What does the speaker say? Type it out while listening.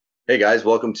Hey guys,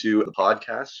 welcome to the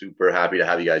podcast. Super happy to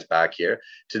have you guys back here.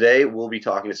 Today, we'll be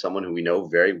talking to someone who we know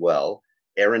very well,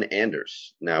 Aaron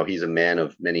Anders. Now, he's a man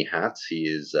of many hats. He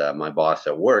is my boss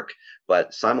at work,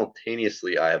 but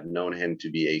simultaneously, I have known him to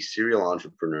be a serial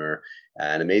entrepreneur,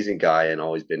 an amazing guy, and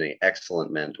always been an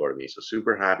excellent mentor to me. So,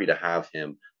 super happy to have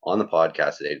him on the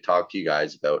podcast today to talk to you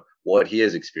guys about what he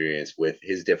has experienced with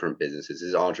his different businesses,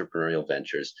 his entrepreneurial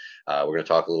ventures. We're going to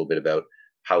talk a little bit about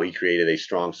how he created a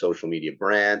strong social media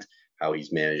brand, how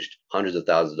he's managed hundreds of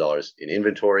thousands of dollars in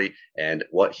inventory, and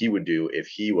what he would do if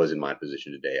he was in my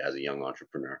position today as a young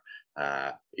entrepreneur.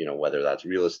 Whether that's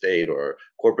real estate or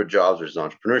corporate jobs versus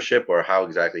entrepreneurship, or how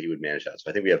exactly he would manage that.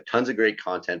 So I think we have tons of great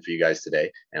content for you guys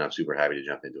today, and I'm super happy to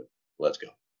jump into it. Let's go.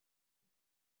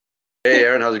 Hey,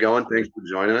 Aaron, how's it going? Thanks for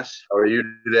joining us. How are you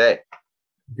today?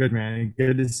 Good, man.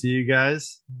 Good to see you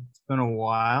guys. It's been a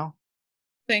while.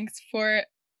 Thanks for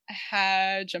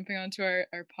jumping onto our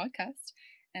podcast.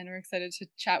 And we're excited to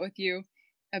chat with you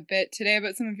a bit today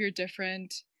about some of your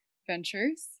different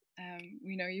ventures.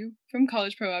 We know you from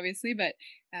College Pro, obviously, but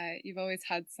you've always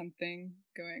had something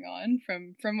going on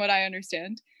from what I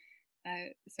understand.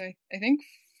 So I think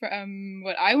from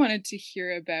what I wanted to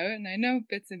hear about, and I know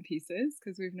bits and pieces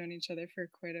because we've known each other for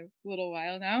quite a little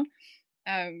while now,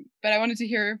 but I wanted to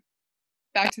hear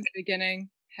back to the beginning.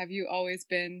 Have you always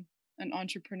been an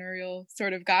entrepreneurial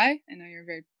sort of guy? I know you're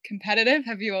very competitive.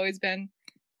 Have you always been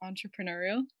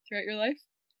entrepreneurial throughout your life?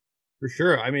 For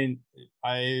sure. I mean,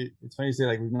 it's funny to say,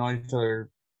 like, we've known each other,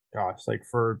 gosh, like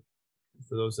for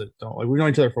those that don't, like, we've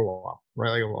known each other for a while, right?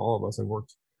 Like, all of us have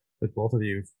worked with both of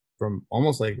you from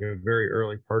almost like a very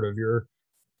early part of your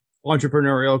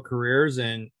entrepreneurial careers.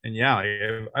 And yeah,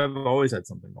 I've always had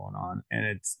something going on, and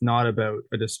it's not about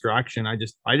a distraction. I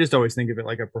just always think of it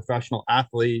like a professional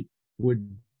athlete would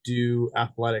do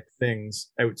athletic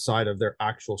things outside of their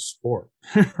actual sport,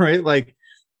 right? Like,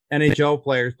 NHL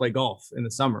players play golf in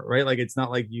the summer, right? Like, it's not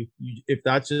like you if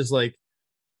that's just like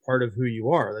part of who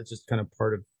you are, that's just kind of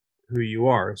part of who you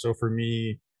are. So for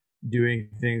me, doing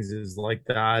things is like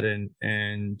that. And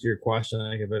to your question,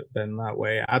 I think, have it been that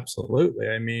way? Absolutely.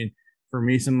 I mean, for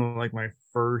me, some of like the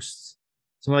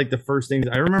first things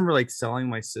I remember, like selling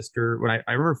my sister when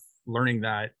I remember learning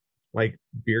that like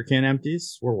beer can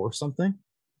empties were worth something,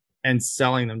 and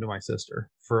selling them to my sister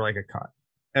for like a cut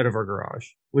out of our garage,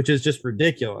 which is just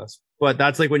ridiculous. But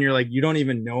that's like when you're like, you don't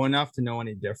even know enough to know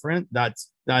any different. That's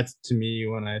to me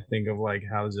when I think of like,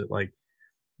 how's it like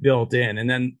built in. And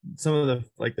then some of the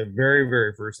like the very,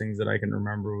 very first things that I can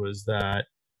remember was that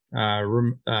I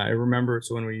remember,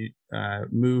 so when we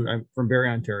moved, I'm from Barrie,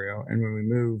 Ontario, and when we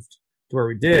moved to where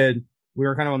we did, we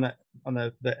were kind of on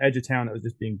the edge of town that was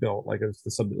just being built. Like, it was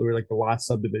we were like the last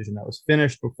subdivision that was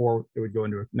finished before it would go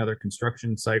into another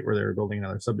construction site where they were building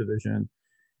another subdivision.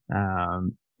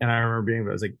 And I remember being,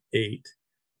 I was like 8,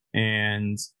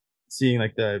 and seeing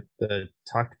like the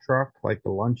tuck truck, like the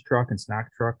lunch truck and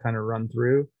snack truck, kind of run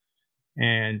through,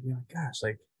 and you know, gosh,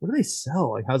 like, what do they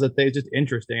sell? Like, how's it? It's just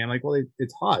interesting. I'm like, well,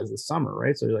 it's hot. It's the summer,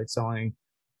 right? So you're like selling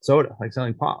soda, like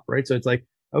selling pop, right? So it's like,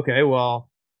 okay, well,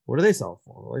 what do they sell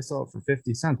for? Well, they sell it for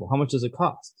 50 cents. Well, how much does it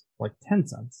cost? Like 10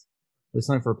 cents. They're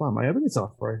selling for a pop. I think they sell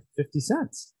it for 50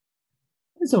 cents.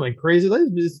 It's something crazy.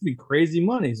 This would be crazy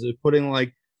money. So they're putting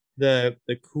like the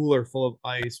cooler full of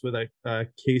ice with a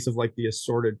case of like the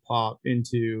assorted pop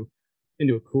into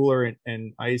a cooler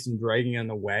and ice, and dragging on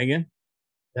the wagon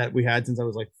that we had since I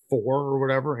was like 4 or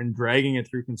whatever, and dragging it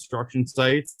through construction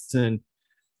sites, and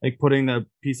like putting the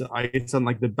piece of ice on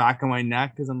like the back of my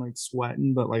neck because I'm like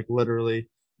sweating, but like literally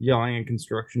yelling at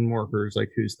construction workers like,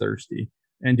 who's thirsty,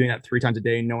 and doing that 3 times a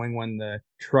day, knowing when the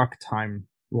truck time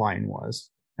line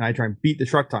was. And I try and beat the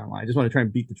truck time line. I just want to try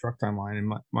and beat the truck time line.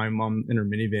 And my mom in her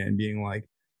minivan being like,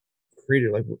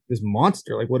 created like this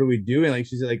monster. Like, what are we doing? Like,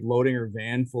 she's like loading her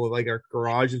van full of, like, our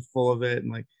garage is full of it,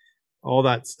 and like all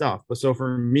that stuff. But so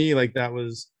for me, like, that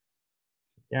was,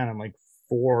 yeah, and I'm like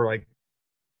 4, like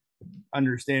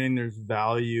understanding there's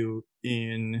value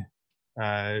in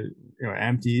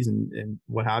empties and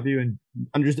what have you, and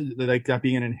understood that, like, that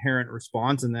being an inherent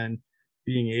response. And then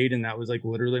being 8, and that was like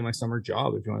literally my summer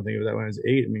job, if you want to think of that. When I was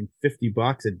 8, I mean,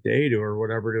 $50 a day to, or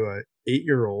whatever, to a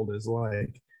 8-year-old is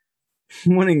like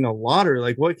winning the lottery.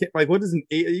 Like, what does an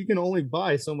 8, you can only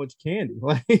buy so much candy.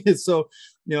 Like, so,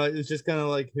 it's just kind of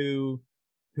like who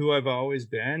I've always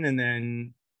been. And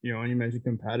then, when you mentioned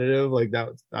competitive, like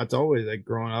that's always, like,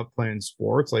 growing up playing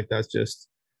sports, like, that's just,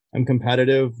 I'm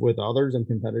competitive with others, I'm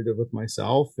competitive with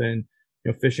myself. And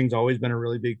fishing's always been a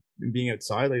really big, being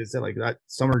outside, like I said, like that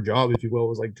summer job, if you will,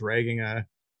 was like dragging a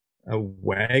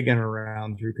wagon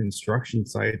around through construction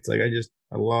sites. Like, I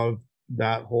love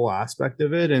that whole aspect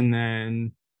of it. And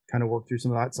then kind of work through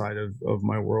some of that side of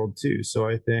my world too. So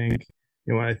I think,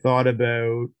 when I thought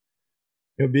about,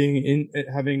 being in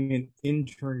having an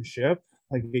internship,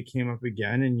 like it came up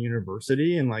again in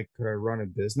university, and like, could I run a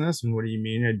business? And what do you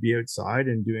mean I'd be outside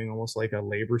and doing almost like a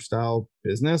labor style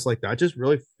business? Like that just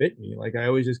really fit me. Like I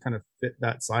always just kind of fit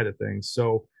that side of things.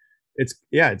 So it's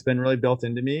been really built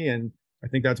into me. And I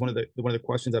think that's one of the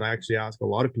questions that I actually ask a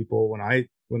lot of people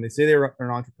when they say they're an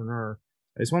entrepreneur.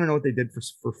 I just want to know what they did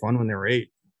for fun when they were 8.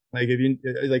 Like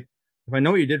if I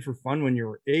know what you did for fun when you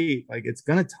were 8, like it's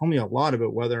gonna tell me a lot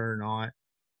about whether or not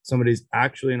somebody's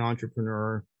actually an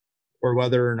entrepreneur, or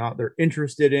whether or not they're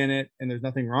interested in it. And there's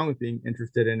nothing wrong with being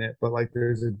interested in it, but like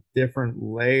there's a different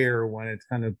layer when it's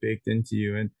kind of baked into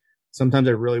you. And sometimes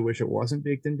I really wish it wasn't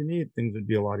baked into me. Things would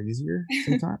be a lot easier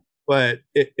sometimes, but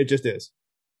it just is.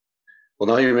 Well,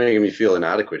 now you're making me feel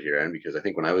inadequate here, and because I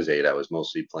think when I was 8, I was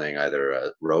mostly playing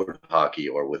either road hockey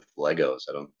or with Legos.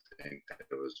 I don't think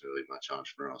there was really much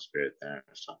entrepreneurial spirit there.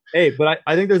 So. Hey, but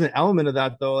I think there's an element of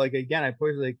that though. Like again, I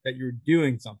put like that you're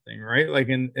doing something, right? Like,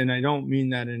 and I don't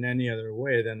mean that in any other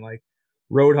way than like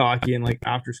road hockey and like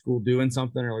after school doing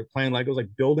something, or like playing Legos,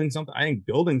 like building something. I think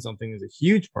building something is a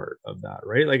huge part of that,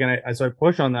 right? Like, and so I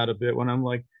push on that a bit when I'm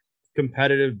like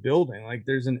competitive building. Like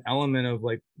there's an element of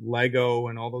like Lego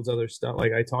and all those other stuff.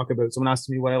 Like I talk about, someone asks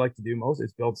me what I like to do most,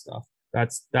 is build stuff.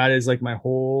 That is like my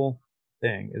whole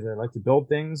thing, is I like to build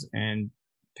things and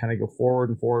kind of go forward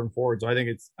and forward and forward. So I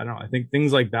think I don't know, I think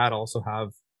things like that also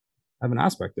have an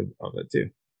aspect of it too.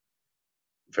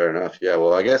 Fair enough. Yeah.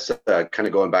 Well, I guess kind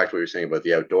of going back to what you were saying about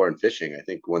the outdoor and fishing, I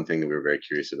think one thing that we were very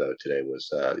curious about today was,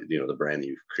 the brand that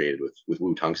you've created with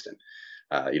Woo Tungsten.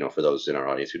 For those in our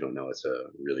audience who don't know, it's a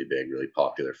really big, really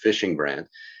popular fishing brand.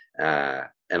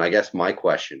 And I guess my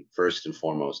question, first and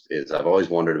foremost, is I've always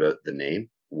wondered about the name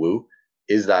Woo.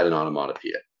 Is that an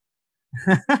onomatopoeia?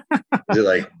 Is it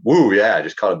like woo? Yeah, I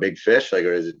just caught a big fish. Like,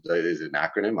 or is it an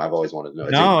acronym? I've always wanted to know.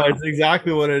 No, it's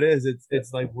exactly what it is.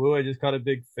 It's like woo, I just caught a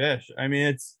big fish. I mean,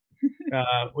 it's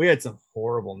we had some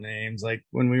horrible names. Like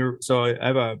when we were, so I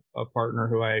have a partner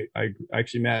who I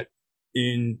actually met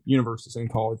in university, in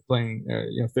college, playing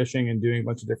fishing and doing a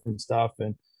bunch of different stuff,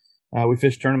 and we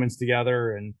fished tournaments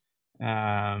together. And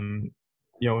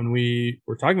when we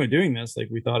were talking about doing this, like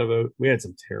we had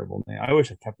some terrible names. I wish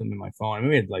I kept them in my phone. I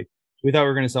mean, we thought we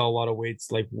were going to sell a lot of weights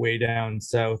like way down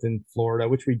south in Florida,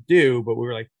 which we do, but we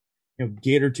were like,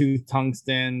 Gator Tooth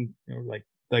Tungsten, like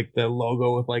the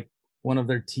logo with like one of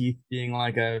their teeth being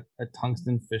like a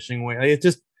tungsten fishing weight. Like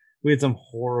we had some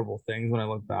horrible things when I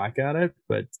look back at it,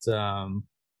 but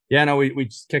we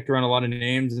just kicked around a lot of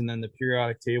names. And then the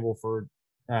periodic table for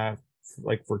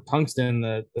tungsten,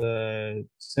 the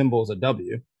symbol is a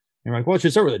W. And we're like, well, it should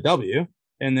start with a W.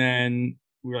 And then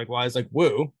we were like, well, it's like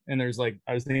woo. And there's like,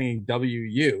 I was thinking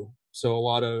WU. So a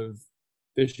lot of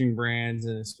fishing brands,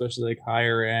 and especially like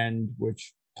higher end,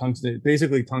 which tungsten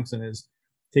is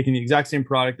taking the exact same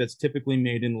product that's typically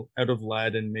made out of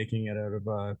lead and making it out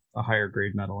of a higher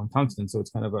grade metal and tungsten. So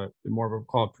it's kind of more of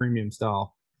a premium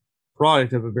style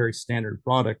product of a very standard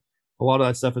product. A lot of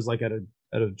that stuff is like out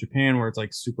of Japan, where it's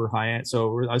like super high end.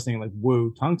 So I was thinking like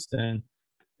Woo Tungsten,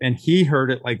 and he heard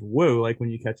it like woo, like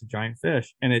when you catch a giant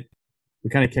fish. And we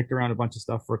kind of kicked around a bunch of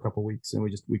stuff for a couple of weeks, and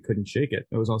we couldn't shake it.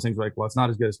 It was one of those things like, well, it's not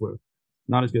as good as Woo.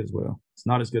 Not as good as Woo. It's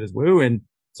not as good as Woo. And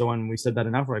so when we said that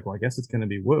enough, we're like, well, I guess it's going to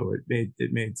be Woo.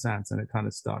 It made sense, and it kind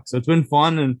of stuck. So it's been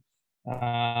fun.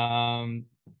 And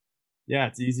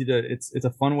it's easy it's a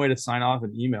fun way to sign off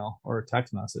an email or a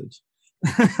text message.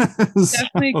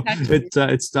 Definitely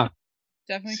it's stuck.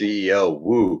 Definitely CEO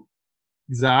Woo.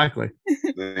 Exactly.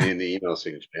 In the email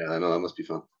signature. Yeah, I know, that must be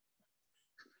fun.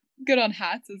 Good on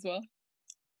hats as well.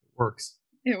 Works.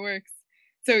 It works.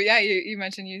 So yeah, you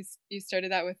mentioned you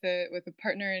started that with a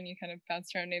partner, and you kind of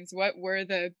bounced around names. What were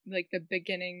the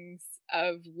beginnings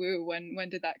of Woo? When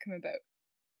did that come about?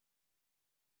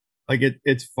 Like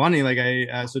it's funny. Like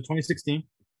so 2016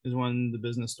 is when the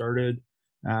business started.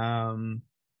 When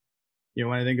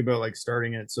I think about like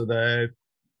starting it, so the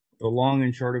long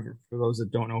and short of it, for those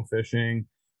that don't know fishing,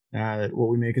 what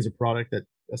we make is a product that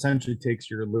essentially takes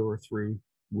your lure through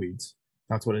weeds.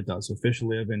 That's what it does. So fish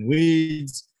live in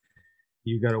weeds.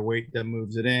 You got a weight that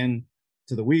moves it in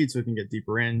to the weeds so it can get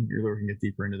deeper in. Your lure can get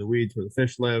deeper into the weeds where the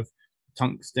fish live.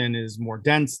 Tungsten is more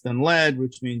dense than lead,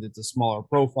 which means it's a smaller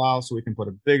profile. So we can put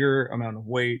a bigger amount of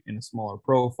weight in a smaller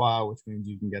profile, which means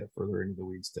you can get it further into the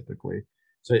weeds typically.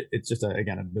 So it's just,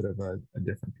 again, a bit of a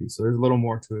different piece. So there's a little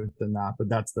more to it than that, but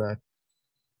that's the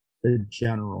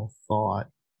general thought.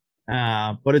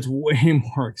 But it's way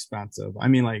more expensive. I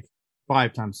mean, like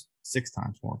 5 times, 6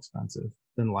 times more expensive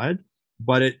than lead,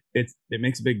 but it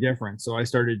makes a big difference. So I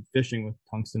started fishing with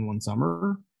tungsten one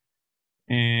summer,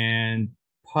 And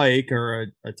pike are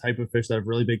a type of fish that have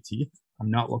really big teeth. I'm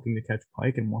not looking to catch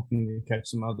pike. I'm looking to catch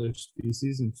some other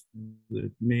species,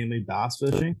 and mainly bass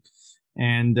fishing.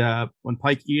 And when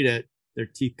pike eat it, their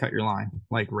teeth cut your line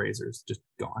like razors, just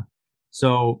gone.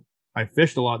 So I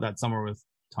fished a lot that summer with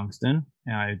tungsten,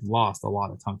 and I lost a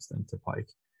lot of tungsten to pike.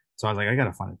 So I was like, I got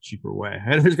to find a cheaper way.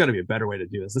 There's got to be a better way to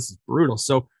do this. This is brutal.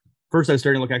 So first I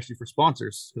started to look actually for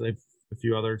sponsors, because I have a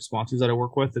few other sponsors that I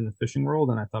work with in the fishing world.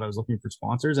 And I thought I was looking for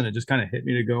sponsors, and it just kind of hit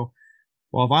me to go,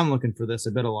 well, if I'm looking for this,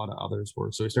 I bet a lot of others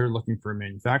were. So we started looking for a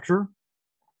manufacturer.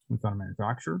 We found a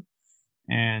manufacturer.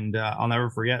 And I'll never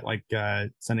forget, like,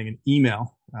 sending an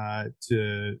email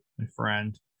to my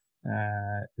friend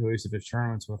who I used to fish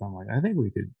tournaments with. I'm like, I think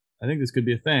this could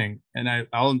be a thing. And I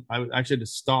actually had to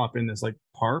stop in this like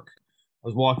park. I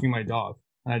was walking my dog,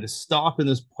 and I had to stop in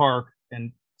this park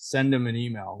and send him an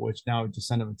email, which now I would just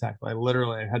send him a text. I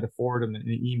had to forward him an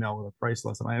email with a price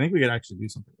list. I think we could actually do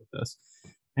something with this.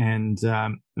 And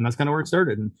that's kind of where it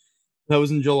started. And that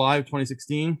was in July of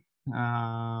 2016.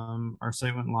 Our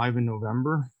site went live in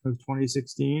November of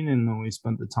 2016, and then we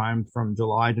spent the time from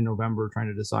July to November trying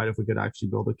to decide if we could actually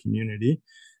build a community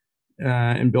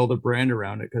and build a brand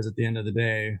around it. Because at the end of the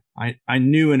day, I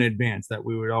knew in advance that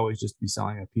we would always just be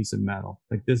selling a piece of metal.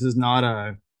 Like, this is not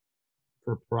a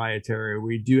proprietary.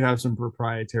 We do have some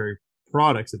proprietary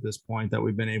products at this point that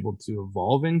we've been able to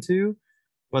evolve into,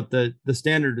 but the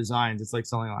standard designs, it's like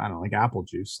selling, I don't know, like apple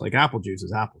juice. Like, apple juice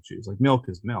is apple juice. Like, milk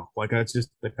is milk. Like, that's just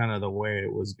the kind of the way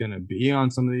it was going to be on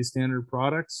some of these standard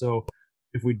products. So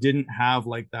if we didn't have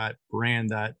like that brand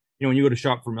that, when you go to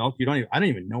shop for milk, I don't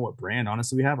even know what brand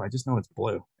honestly we have. I just know it's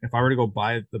Blue. If I were to go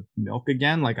buy the milk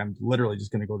again, like, I'm literally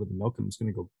just going to go to the milk. I'm just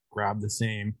going to go grab the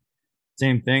same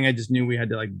thing. I just knew we had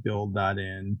to like build that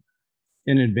in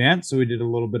advance. So we did a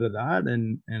little bit of that.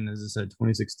 And as I said,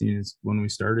 2016 is when we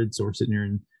started. So we're sitting here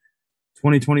in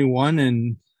 2021,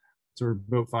 and so we're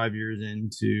about 5 years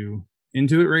into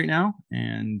it right now.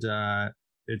 And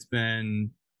it's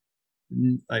been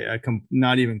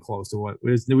not even close to what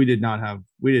we did no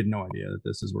idea that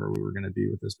this is where we were going to be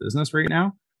with this business right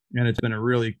now. And it's been a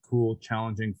really cool,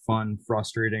 challenging, fun,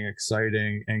 frustrating,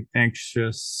 exciting, and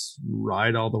anxious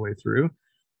ride all the way through.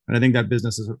 And I think that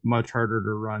business is much harder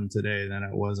to run today than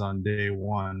it was on day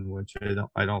one, which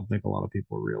I don't think a lot of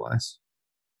people realize.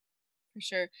 For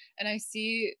sure. And I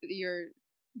see your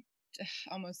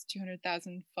almost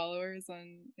 200,000 followers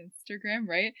on Instagram,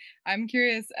 right? I'm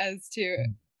curious as to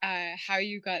how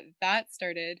you got that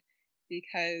started,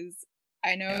 because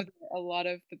I know that a lot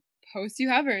of the posts you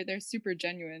have they're super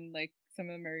genuine. Like, some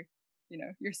of them are,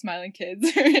 your smiling kids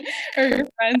or your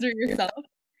friends or yourself.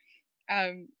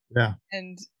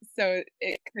 And so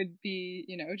it could be,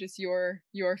 just your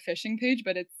fishing page,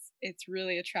 but it's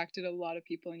really attracted a lot of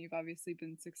people, and you've obviously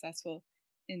been successful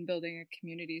in building a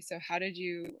community. So what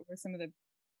were some of the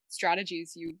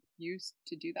strategies you used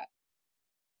to do that?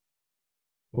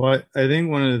 Well, I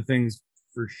think one of the things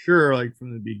for sure, like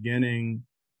from the beginning,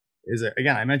 is that,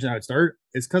 again, I mentioned how it started.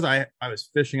 It's because I was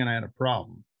fishing and I had a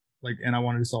problem, like, and I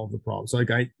wanted to solve the problem. So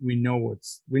like we know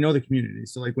the community.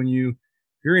 So like, if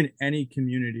you're in any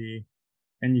community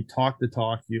and you talk the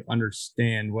talk, you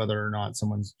understand whether or not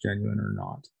someone's genuine or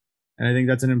not. And I think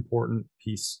that's an important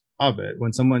piece of it.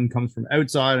 When someone comes from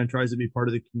outside and tries to be part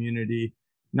of the community,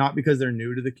 not because they're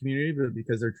new to the community, but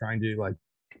because they're trying to like,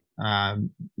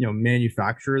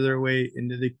 manufacture their way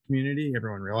into the community,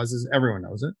 everyone knows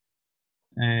it.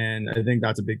 And I think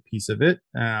that's a big piece of it.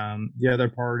 The other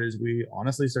part is we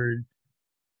honestly started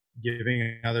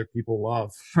giving other people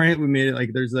love, right? We made it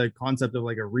like, there's a concept of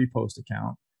like a repost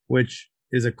account, which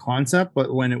is a concept,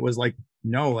 but when it was like,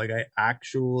 no, like I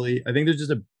think there's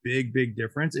just a big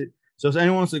difference. So if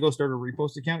anyone wants to go start a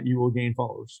repost account, you will gain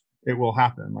followers. It will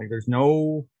happen. Like,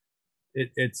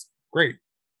 it's great.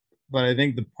 But I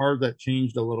think the part that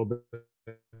changed a little bit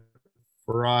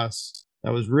for us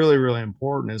that was really, really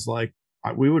important is like,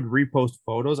 we would repost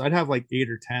photos. I'd have like 8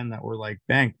 or 10 that were like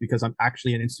banked because I'm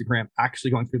actually in Instagram,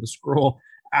 actually going through the scroll,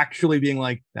 actually being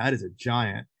like, that is a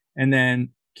giant. And then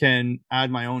can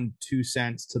add my own 2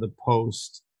 cents to the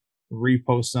post,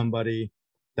 repost somebody.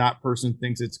 That person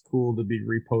thinks it's cool to be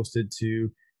reposted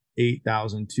to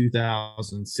 8,000,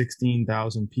 2,000,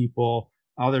 16,000 people.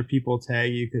 Other people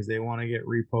tag you because they want to get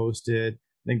reposted.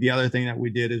 I think the other thing that we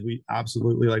did is we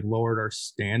absolutely like lowered our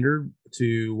standard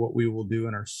to what we will do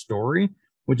in our story,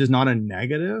 which is not a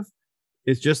negative.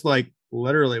 It's just like,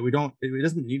 literally, it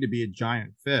doesn't need to be a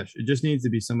giant fish. It just needs to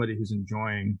be somebody who's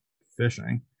enjoying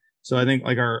fishing. So I think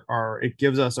like it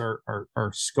gives us our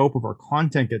scope of our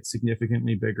content gets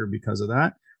significantly bigger because of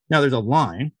that. Now there's a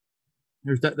line.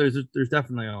 There's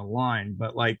definitely a line,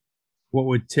 but like, what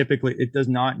would typically, it does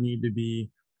not need to be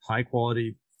high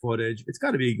quality footage. It's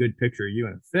got to be a good picture of you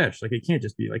and a fish. Like it can't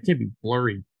just be like, can't be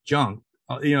blurry junk,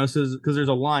 so because there's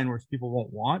a line where people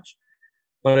won't watch.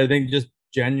 But I think just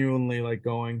genuinely like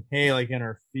going, hey, like in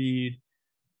our feed,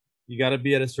 you got to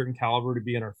be at a certain caliber to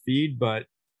be in our feed, but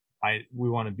we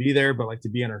want to be there, but like to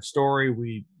be in our story,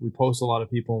 we post a lot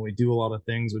of people and we do a lot of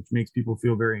things, which makes people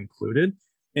feel very included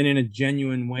and in a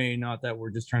genuine way. Not that we're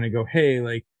just trying to go, hey,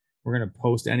 like we're going to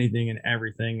post anything and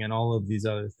everything and all of these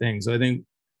other things. So I think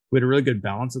we had a really good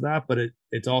balance of that, but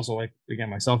it's also like, again,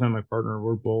 myself and my partner,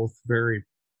 we're both very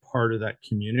part of that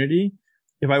community.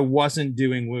 If I wasn't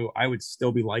doing Woo, I would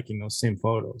still be liking those same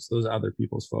photos, those other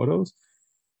people's photos.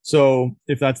 So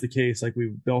if that's the case, like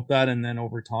we built that, and then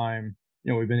over time,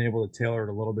 we've been able to tailor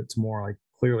it a little bit to more like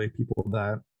clearly people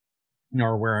that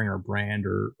are wearing our brand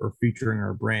or featuring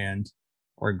our brand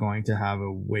are going to have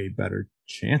a way better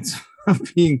chance of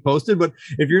being posted. But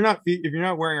if you're not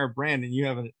wearing our brand and you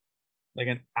have an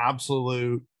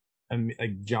absolute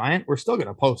like giant, we're still going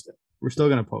to post it. We're still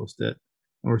going to post it,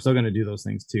 and we're still going to do those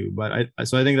things too. But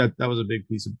so I think that was a big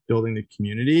piece of building the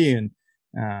community, and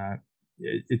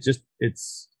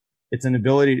it's an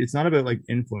ability. It's not about like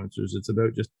influencers. It's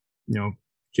about just,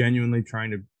 genuinely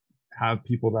trying to have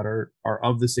people that are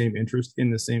of the same interest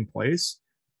in the same place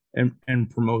and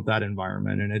promote that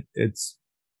environment. And it's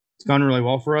gone really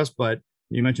well for us. But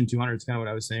you mentioned 200. It's kind of what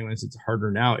I was saying when it's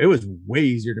harder now. It was way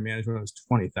easier to manage when it was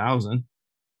 20,000.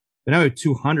 But now we have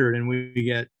 200 and we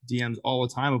get DMs all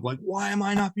the time of like, why am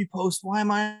I not Why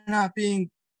am I not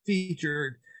being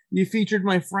featured? You featured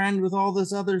my friend with all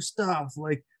this other stuff.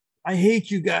 Like, I hate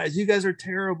you guys. You guys are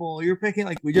terrible. You're picking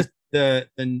like we just the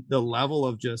level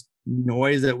of just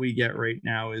noise that we get right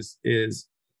now is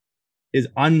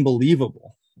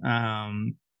unbelievable.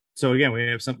 So again,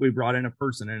 we brought in a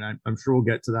person, and I'm sure we'll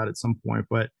get to that at some point.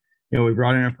 But we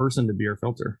brought in a person to be our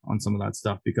filter on some of that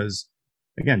stuff because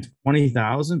again,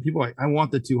 20,000 people. I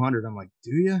want the 200. I'm like,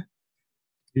 do you?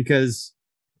 Because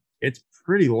it's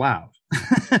pretty loud,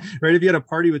 right? If you had a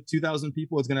party with 2,000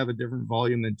 people, it's going to have a different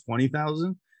volume than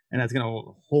 20,000. And that's going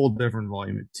to hold different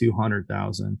volume at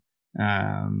 200,000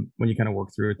 when you kind of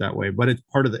work through it that way. But it's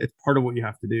part of what you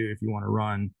have to do if you want to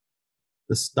run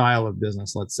the style of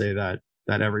business, let's say, that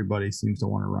everybody seems to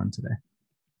want to run today.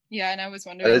 Yeah, and I was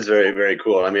wondering. That is very, very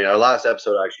cool. I mean, our last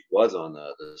episode actually was on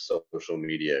the social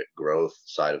media growth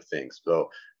side of things. So,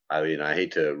 I mean, I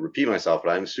hate to repeat myself,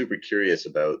 but I'm super curious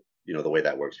about the way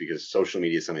that works, because social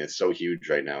media is something that's so huge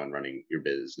right now in running your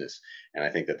business. And I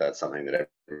think that that's something that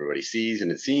everybody sees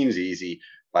and it seems easy.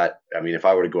 But I mean, if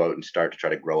I were to go out and start to try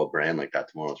to grow a brand like that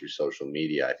tomorrow through social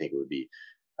media, I think it would be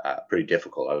pretty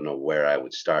difficult. I don't know where I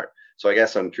would start. So I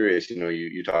guess I'm curious,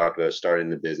 you talked about starting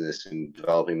the business and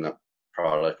developing the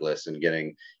product list and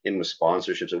getting in with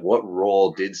sponsorships. And what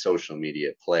role did social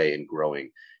media play in growing?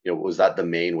 Was that the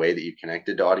main way that you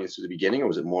connected to audience at the beginning, or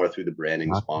was it more through the branding,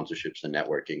 sponsorships, and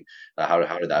networking? How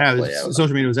did that play out?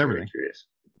 Social media was everything. Curious.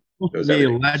 Social media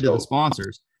led to the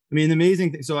sponsors. I mean, the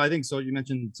amazing thing. So I think you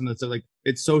mentioned some of the stuff, like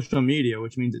it's social media,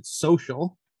 which means it's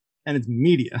social and it's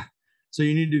media. So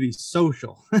you need to be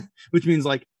social, which means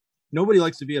like nobody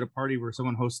likes to be at a party where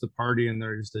someone hosts the party and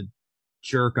they're just a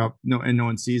jerk up, and no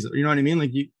one sees it. You know what I mean?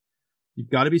 Like you've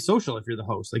got to be social if you're the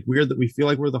host. Like we feel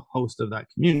like we're the host of that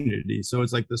community. So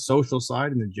it's like the social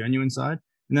side and the genuine side.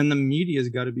 And then the media's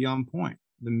got to be on point.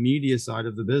 The media side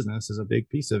of the business is a big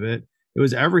piece of it. It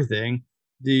was everything.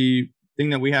 The thing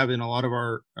that we have in a lot of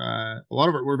our,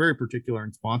 we're very particular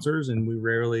in sponsors, and we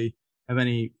rarely have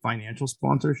any financial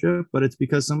sponsorship, but it's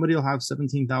because somebody will have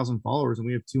 17,000 followers and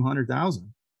we have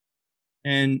 200,000.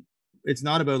 And it's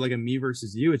not about like a me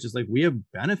versus you. It's just like we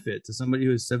have benefit to somebody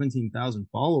who has 17,000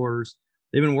 followers.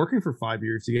 They've been working for 5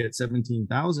 years to get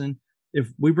 17,000. If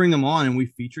we bring them on and we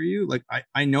feature you, like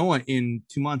I know in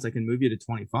 2 months I can move you to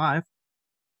 25,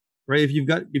 right? If you've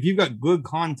got good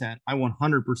content, I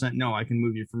 100% know I can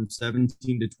move you from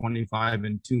 17 to 25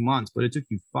 in 2 months, but it took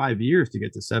you 5 years to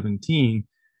get to 17.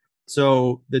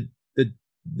 So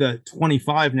the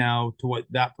 25 now to what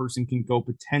that person can go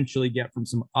potentially get from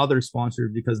some other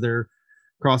sponsors because they're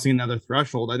crossing another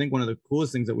threshold. I think one of the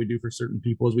coolest things that we do for certain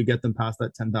people is we get them past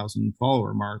that 10,000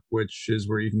 follower mark, which is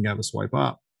where you can have a swipe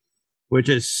up, which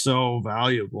is so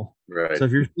valuable. Right. So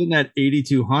if you're sitting at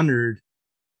 8,200,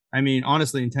 I mean,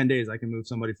 honestly, in 10 days, I can move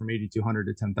somebody from 8,200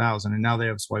 to 10,000, and now they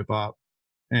have swipe up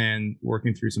and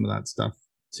working through some of that stuff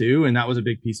too. And that was a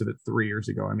big piece of it 3 years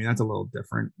ago. I mean, that's a little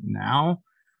different now,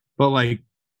 but like,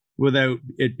 without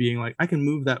it being like, I can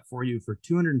move that for you for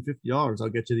 $250. I'll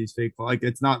get you these fake, like,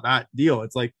 it's not that deal.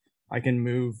 It's like, we can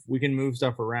move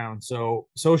stuff around. So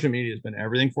social media has been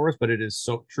everything for us, but it is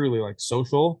so truly like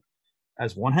social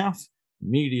as one half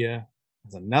media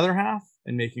has another half,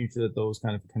 and making sure that those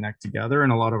kind of connect together.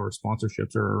 And a lot of our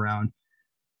sponsorships are around,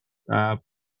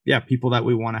 people that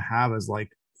we want to have as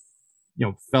like,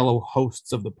 fellow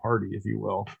hosts of the party, if you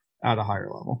will, at a higher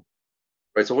level.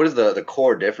 Right. So what is the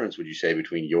core difference, would you say,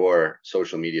 between your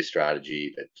social media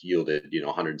strategy that yielded,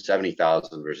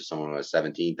 170,000 versus someone who has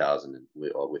 17,000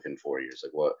 within 4 years?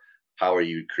 Like how are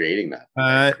you creating that?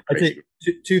 I'd say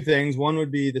two things. One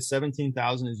would be the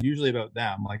 17,000 is usually about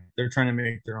them. Like they're trying to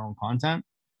make their own content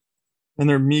and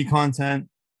they're me content.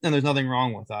 And there's nothing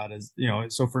wrong with that.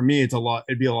 So for me,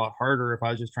 it'd be a lot harder if I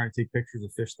was just trying to take pictures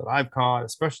of fish that I've caught,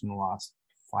 especially in the last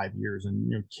 5 years,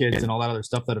 and kids and all that other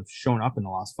stuff that have shown up in the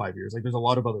last 5 years. Like there's a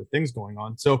lot of other things going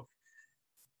on. So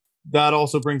that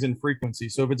also brings in frequency.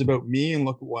 So if it's about me and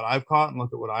look at what I've caught and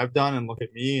look at what I've done and look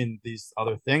at me and these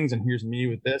other things, and here's me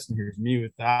with this and here's me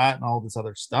with that and all this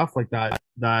other stuff like that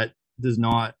does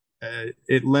not,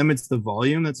 it limits the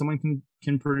volume that someone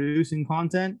can produce in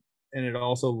content. And it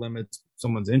also limits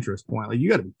someone's interest point. Like you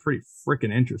got to be pretty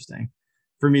freaking interesting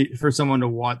for someone to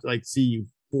watch, like see you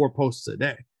 4 posts a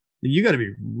day. You got to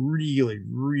be really,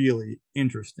 really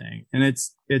interesting. And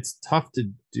it's tough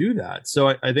to do that.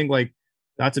 So I think like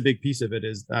that's a big piece of it,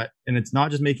 is that, and it's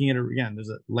not just making it there's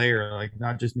a layer, like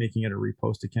not just making it a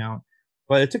repost account,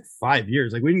 but it took 5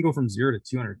 years. Like we didn't go from 0 to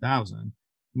 200,000.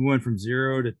 We went from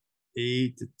 0 to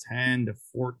 8 to 10 to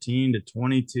 14 to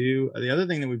 22. The other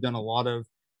thing that we've done a lot of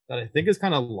that I think is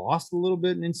kind of lost a little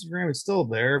bit in Instagram, it's still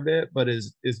there a bit, but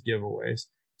is giveaways.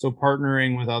 So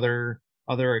partnering with other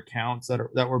accounts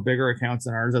that were bigger accounts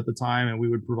than ours at the time, and we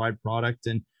would provide product.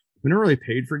 And we never really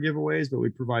paid for giveaways, but we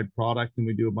provide product and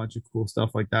we do a bunch of cool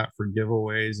stuff like that for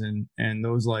giveaways. And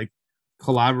those like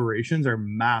collaborations are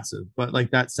massive. But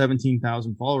like that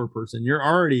 17,000 follower person, you're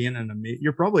already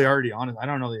you're probably already on it. I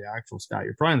don't know the actual stat.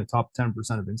 You're probably in the top 10%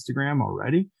 of Instagram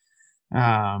already.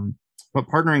 But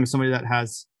partnering with somebody that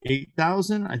has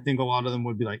 8,000, I think a lot of them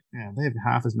would be like, yeah, they have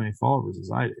half as many followers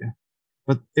as I do.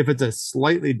 But if it's a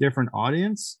slightly different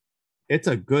audience, it's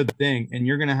a good thing. And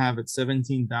you're going to have at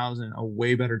 17,000 a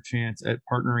way better chance at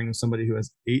partnering with somebody who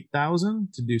has 8,000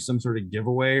 to do some sort of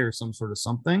giveaway or some sort of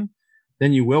something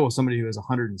than you will with somebody who has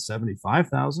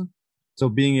 175,000. So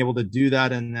being able to do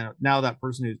that, and now that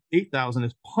person who's 8,000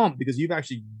 is pumped because you've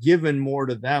actually given more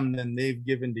to them than they've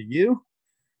given to you.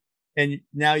 And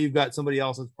now you've got somebody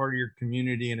else as part of your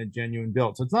community and a genuine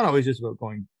build. So it's not always just about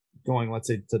going, let's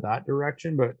say, to that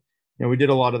direction, but we did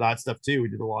a lot of that stuff too. We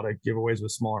did a lot of giveaways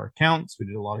with smaller accounts. We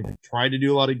tried to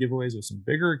do a lot of giveaways with some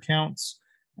bigger accounts.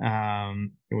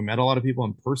 And we met a lot of people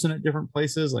in person at different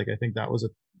places. Like I think that was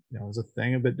a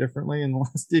thing a bit differently in the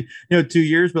last 2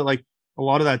 years. But like a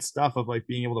lot of that stuff of like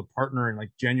being able to partner and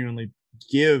like genuinely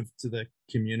give to the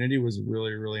community was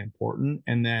really, really important.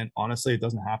 And then honestly, it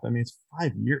doesn't happen. I mean, it's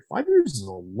 5 years. 5 years is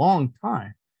a long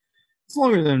time. It's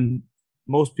longer than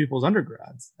most people's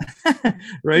undergrads,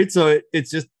 right? So it's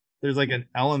just, there's like an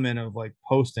element of like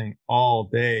posting all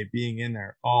day, being in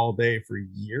there all day for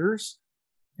years,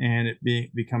 and it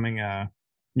becoming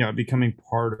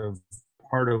part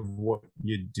of what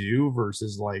you do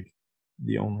versus like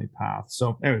the only path.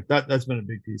 So anyway, that's been a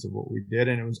big piece of what we did,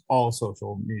 and it was all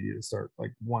social media to start,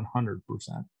 like 100%.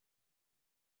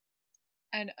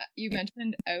 And you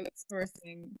mentioned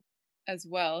outsourcing as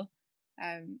well,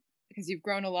 because you've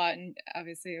grown a lot, and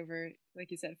obviously over,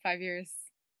 like you said, 5 years.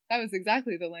 That was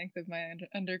exactly the length of my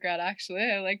undergrad, actually.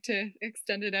 I like to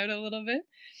extend it out a little bit.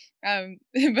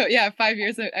 But yeah, 5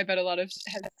 years, I bet a lot has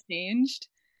changed.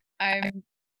 I'm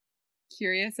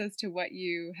curious as to what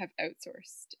you have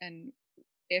outsourced, and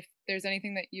if there's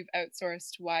anything that you've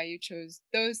outsourced, why you chose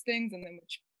those things, and then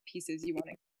which pieces you want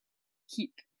to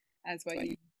keep as what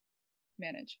you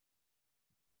manage.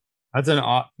 That's I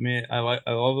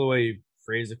love the way you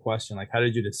phrase the question. Like, how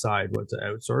did you decide what to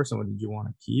outsource and what did you want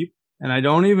to keep? And I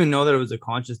don't even know that it was a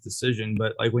conscious decision,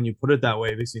 but like when you put it that way,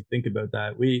 it makes me think about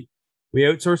that. We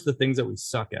outsource the things that we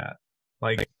suck at.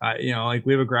 Like like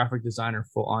we have a graphic designer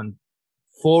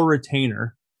full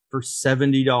retainer for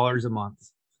 $70 a month.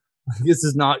 This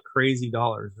is not crazy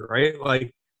dollars, right?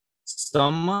 Like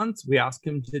some months we ask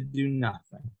him to do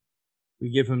nothing.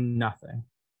 We give him nothing.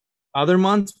 Other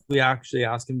months we actually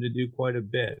ask him to do quite a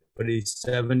bit, but he's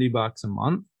 $70 a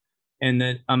month. And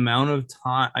the amount of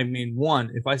time, I mean,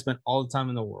 one, if I spent all the time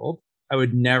in the world, I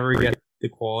would never get the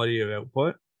quality of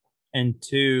output. And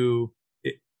two,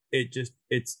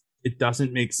 it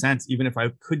doesn't make sense, even if I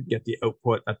could get the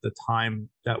output at the time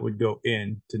that would go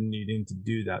in to needing to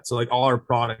do that. So like all our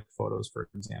product photos, for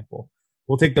example,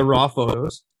 we'll take the raw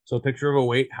photos. So a picture of a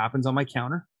weight happens on my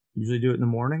counter. Usually do it in the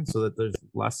morning so that there's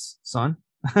less sun,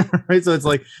 right? So it's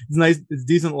like, it's nice, it's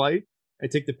decent light. I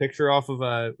take the picture off of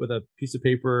with a piece of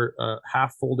paper,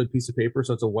 half folded piece of paper,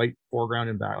 so it's a white foreground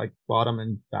and back, like bottom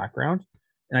and background.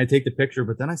 And I take the picture,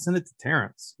 but then I send it to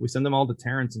Terrence. We send them all to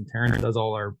Terrence, and Terrence does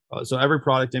all our. So every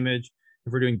product image.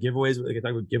 If we're doing giveaways, like I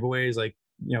talk about giveaways, like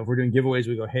if we're doing giveaways,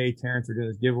 we go, hey Terrence, we're doing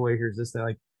this giveaway. Here's this. That.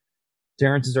 Like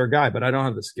Terrence is our guy, but I don't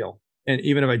have the skill. And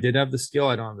even if I did have the skill,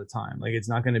 I don't have the time. Like it's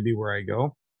not going to be where I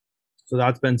go. So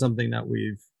that's been something that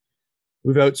we've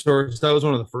outsourced. That was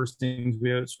one of the first things we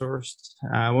outsourced.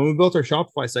 When we built our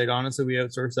Shopify site, honestly, we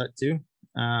outsourced that too.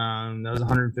 That was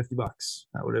 $150.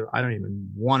 That would have, I don't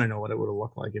even want to know what it would have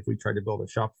looked like if we tried to build a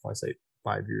Shopify site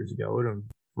 5 years ago. It would have been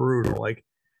brutal. Like,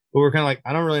 but we're kind of like,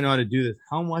 I don't really know how to do this.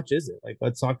 How much is it? Like,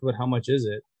 let's talk about how much is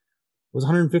it. It was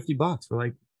 $150. We're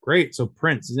like, great. So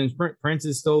Prince, his name's Prince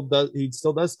is still does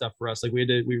stuff for us. Like we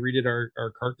redid our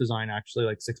cart design actually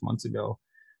like 6 months ago.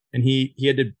 And he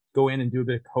had to go in and do a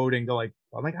bit of coding to like,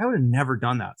 I'm like, I would have never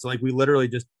done that. So like we literally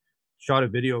just shot a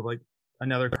video of like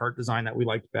another cart design that we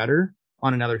liked better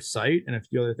on another site and a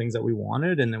few other things that we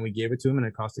wanted. And then we gave it to him and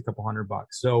it cost a couple $100.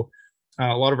 So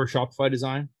a lot of our Shopify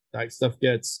design, that stuff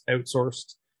gets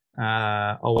outsourced.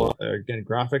 A lot, again,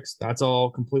 graphics, that's all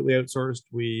completely outsourced.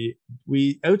 We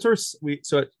outsource, we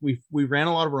ran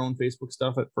a lot of our own Facebook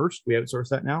stuff at first. We outsource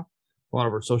that now. A lot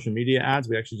of our social media ads,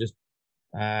 we actually just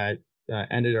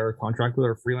ended our contract with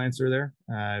our freelancer there.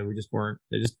 We just weren't,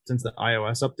 since the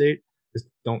iOS update, just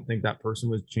don't think that person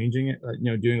was changing it,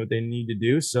 doing what they need to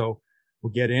do. So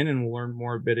we'll get in and we'll learn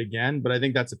more a bit again. But I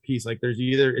think that's a piece. Like it's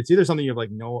either something you have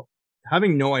like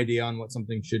having no idea on what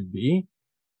something should be,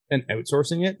 and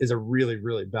outsourcing it is a really,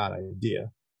 really bad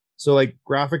idea. So like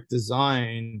graphic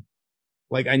design,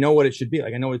 like I know what it should be.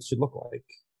 Like I know what it should look like.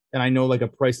 And I know like a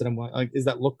price that I'm like, is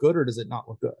that look good or does it not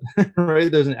look good?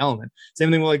 Right? There's an element. Same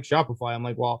thing with like Shopify. I'm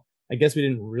like, well, I guess we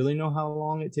didn't really know how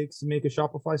long it takes to make a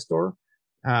Shopify store.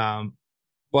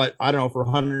 But I don't know, for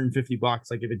 $150,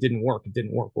 like if it didn't work, it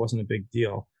didn't work. It wasn't a big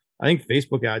deal. I think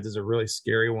Facebook ads is a really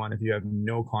scary one if you have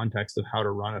no context of how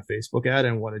to run a Facebook ad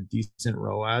and what a decent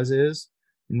ROAS is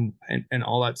and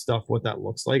all that stuff, what that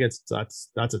looks like. That's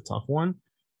a tough one.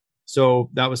 So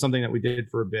that was something that we did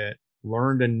for a bit.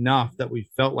 Learned enough that we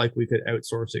felt like we could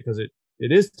outsource it because it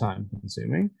is time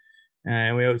consuming,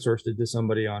 and we outsourced it to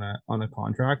somebody on a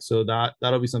contract. So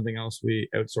that'll be something else we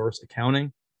outsource.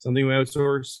 Accounting, something we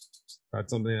outsource.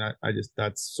 That's something that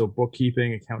that's so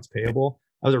bookkeeping, accounts payable.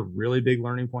 That was a really big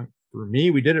learning point for me.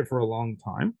 We did it for a long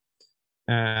time,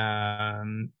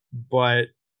 but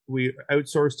we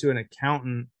outsourced to an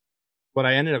accountant. But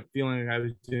I ended up feeling like I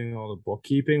was doing all the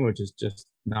bookkeeping, which is just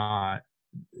not.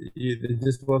 It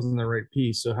just wasn't the right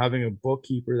piece. So having a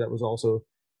bookkeeper that was also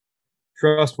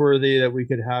trustworthy, that we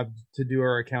could have to do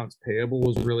our accounts payable,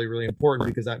 was really, really important,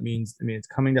 because that means, it's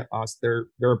coming to us. They're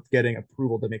getting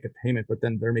approval to make a payment, but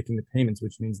then they're making the payments,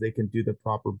 which means they can do the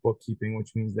proper bookkeeping,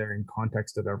 which means they're in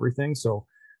context of everything. So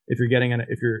if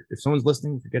someone's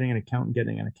listening, if you're getting an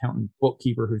accountant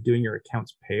bookkeeper who's doing your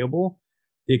accounts payable,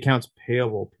 the accounts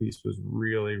payable piece was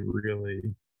really,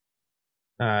 really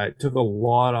took a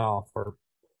lot off our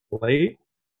plate,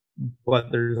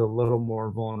 but there's a little more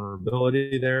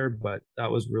vulnerability there, but that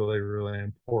was really, really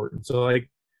important. So like,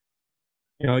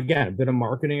 again, a bit of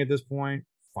marketing at this point,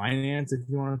 finance, if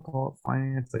you want to call it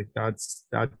finance, like that's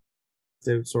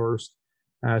outsourced.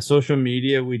 Social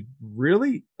media, we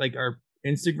really like our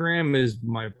Instagram is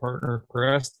my partner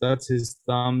Chris, that's his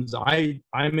thumbs.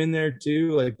 I'm in there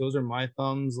too, like those are my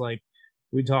thumbs. Like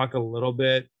we talk a little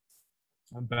bit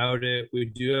about it. We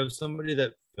do have somebody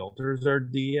that filters our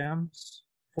DMs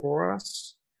for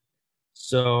us,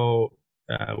 so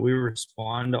we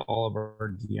respond to all of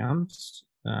our DMs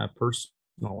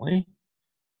personally,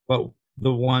 but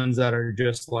the ones that are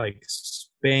just like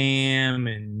spam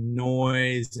and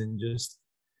noise and just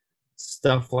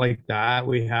stuff like that,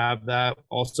 we have that.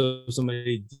 Also,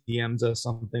 somebody DMs us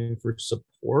something for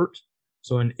support,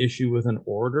 so an issue with an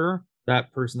order,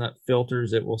 that person that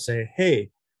filters it will say,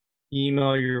 hey,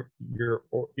 email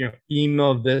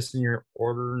email this and your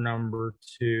order number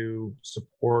to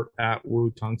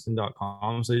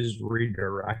support@wootungsten.com. So you just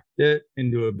redirect it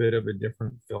into a bit of a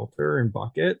different filter and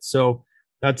bucket. So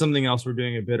that's something else we're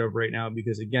doing a bit of right now,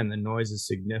 because again, the noise is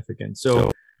significant.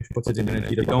 So puts it in,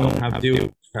 if you don't have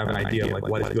an idea like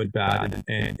what is good, bad,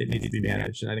 and it needs to be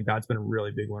managed. And I think that's been a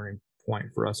really big learning point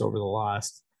for us over the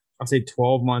last, I'll say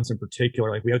 12 months in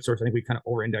particular. Like we outsourced, I think we kind of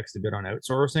over-indexed a bit on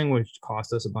outsourcing, which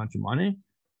cost us a bunch of money.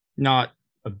 Not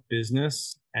a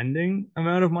business ending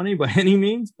amount of money by any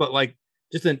means, but like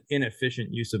just an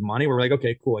inefficient use of money. We're like,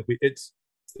 okay, cool. Like it's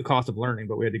the cost of learning,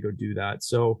 but we had to go do that.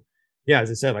 So yeah,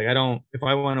 as I said, like if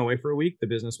I went away for a week, the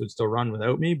business would still run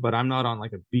without me, but I'm not on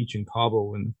like a beach in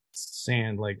Cabo in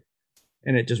sand, like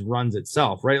and it just runs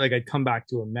itself, right? Like I'd come back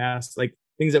to a mess, like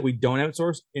things that we don't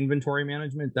outsource, inventory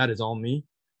management, that is all me.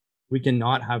 We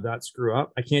cannot have that screw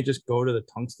up. I can't just go to the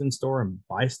tungsten store and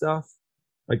buy stuff.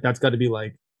 Like that's got to be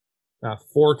like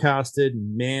forecasted,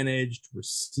 managed,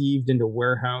 received into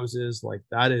warehouses. Like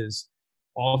that is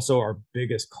also our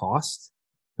biggest cost.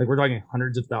 Like we're talking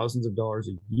hundreds of thousands of dollars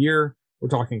a year. We're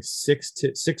talking 6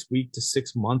 week to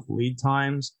 6 month lead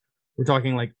times. We're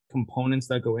talking like components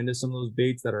that go into some of those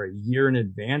baits that are a year in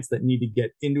advance that need to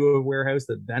get into a warehouse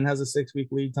that then has a 6 week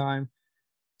lead time.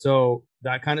 So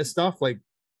that kind of stuff, like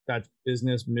that's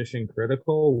business mission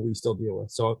critical, we still deal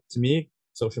with. So to me,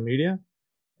 social media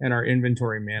and our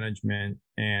inventory management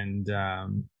and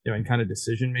and kind of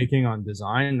decision making on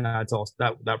design, that's all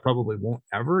that probably won't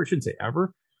ever, I shouldn't say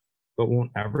ever, but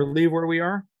won't ever leave where we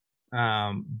are.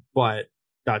 But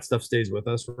that stuff stays with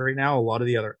us right now. A lot of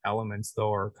the other elements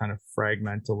though are kind of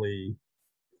fractionally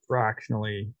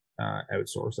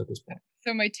outsourced at this point.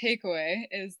 So my takeaway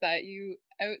is that you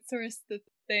outsource the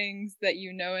things that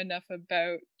you know enough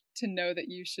about to know that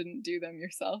you shouldn't do them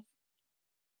yourself.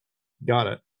 Got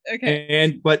it.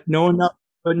 Okay. But know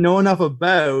enough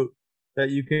about that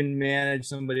you can manage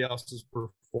somebody else's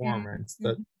performance. Mm-hmm.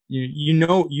 That you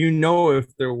know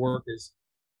if their work is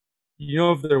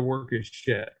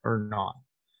shit or not.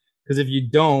 Because if you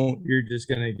don't, you're just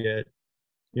gonna get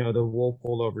the wool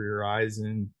pulled over your eyes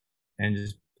and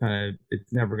just kind of,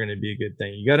 it's never going to be a good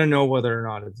thing. You got to know whether or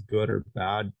not it's good or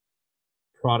bad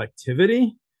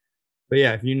productivity. But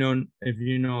yeah, if you don't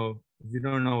know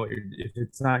if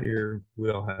it's not your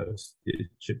wheelhouse, it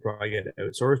should probably get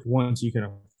outsourced once you can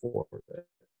afford it.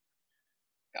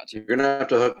 Gotcha. You're gonna have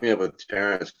to hook me up with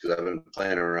Terrence because I've been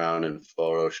playing around in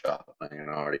Photoshop. I can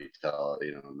already tell,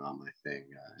 not my thing.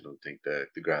 I don't think the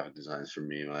graphic design's for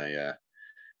me. My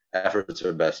efforts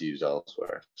are best used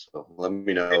elsewhere. So let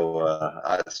me know.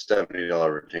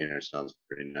 $70 retainer sounds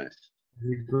pretty nice.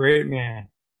 You're great, man.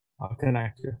 I'll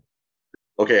connect you.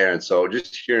 Okay, Aaron. So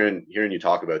just hearing you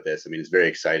talk about this, I mean, it's very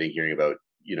exciting hearing about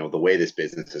the way this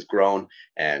business has grown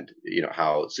and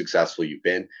how successful you've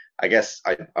been. I guess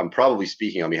I'm probably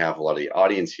speaking on behalf of a lot of the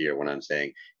audience here when I'm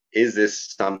saying, is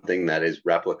this something that is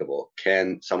replicable?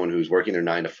 Can someone who's working their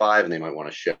 9 to 5 and they might want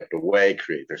to shift away,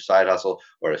 create their side hustle,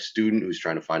 or a student who's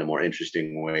trying to find a more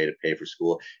interesting way to pay for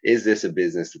school, is this a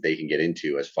business that they can get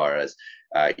into as far as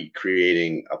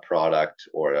creating a product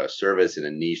or a service in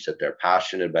a niche that they're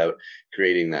passionate about,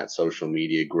 creating that social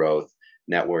media growth,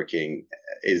 networking?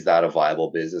 Is that a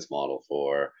viable business model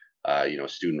for a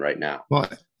student right now? Well,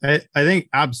 I think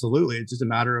absolutely. It's just a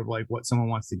matter of like what someone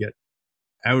wants to get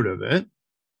out of it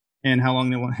and how long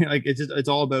they want. Like it's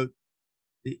all about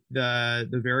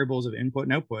the variables of input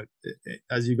and output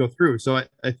as you go through. So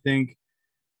I think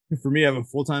for me, I have a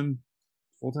full-time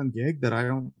gig that I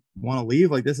don't want to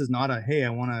leave. Like this is not a, hey, I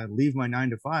want to leave my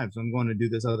 9 to 5, so I'm going to do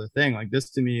this other thing. Like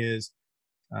this to me is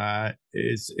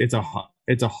it's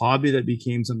a hobby that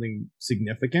became something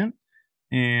significant.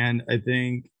 And I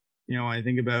think I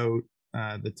think about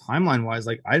the timeline wise,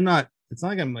 like it's not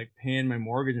like I'm like paying my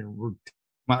mortgage and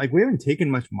we haven't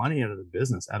taken much money out of the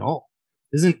business at all.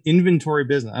 This is an inventory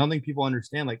business. I don't think people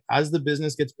understand, like, as the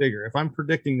business gets bigger, if I'm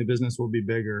predicting the business will be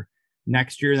bigger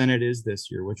next year than it is this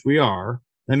year, which we are,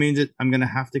 that means that I'm going to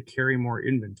have to carry more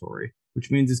inventory, which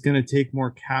means it's going to take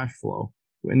more cash flow.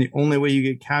 And the only way you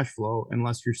get cash flow,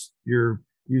 unless you're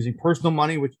using personal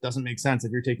money, which doesn't make sense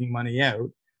if you're taking money out,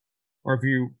 or if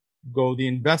you go the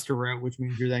investor route, which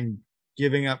means you're then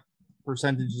giving up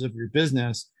percentages of your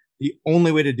business, the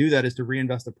only way to do that is to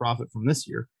reinvest the profit from this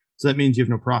year. So that means you have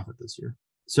no profit this year.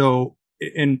 So,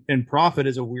 and profit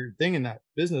is a weird thing in that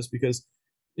business because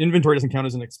inventory doesn't count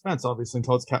as an expense, obviously,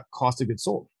 until it's cost of goods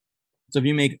sold. So if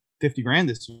you make 50 grand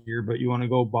this year, but you want to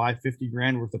go buy 50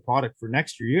 grand worth of product for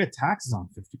next year, you get taxes on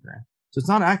 50 grand. So it's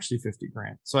not actually 50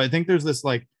 grand. So I think there's this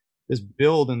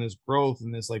build and this growth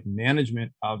and this like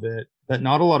management of it that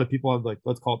not a lot of people have, like,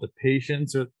 let's call it the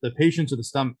patience or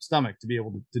the stomach to be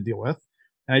able to deal with.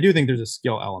 And I do think there's a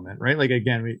skill element, right? Like,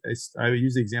 again, I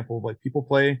use the example of like a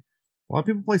lot of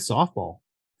people play softball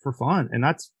for fun, and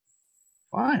that's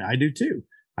fine. I do too.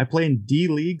 I play in D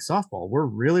League softball. We're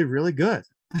really, really good.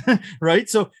 Right.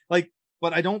 So like,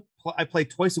 but I play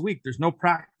twice a week. There's no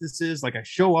practices. Like I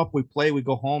show up, we play, we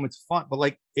go home. It's fun. But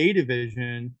like A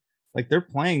division, like they're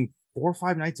playing 4 or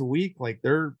 5 nights a week. Like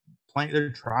they're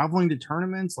traveling to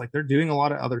tournaments. Like they're doing a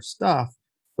lot of other stuff,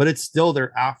 but it's still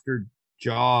their after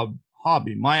job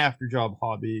hobby. My after job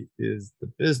hobby is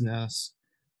the business.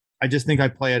 I just think I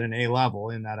play at an A level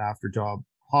in that after job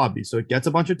hobby. So it gets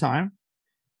a bunch of time.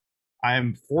 I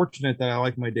am fortunate that I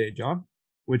like my day job,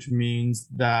 which means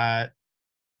that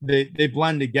they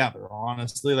blend together,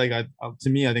 honestly. Like to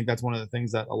me, I think that's one of the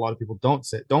things that a lot of people don't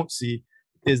see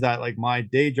is that like my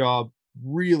day job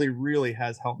really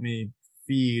has helped me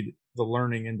feed the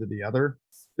learning into the other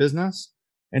business,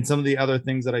 and some of the other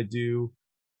things that I do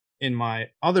in my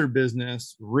other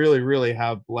business really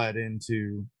have bled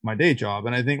into my day job.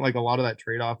 And I think like a lot of that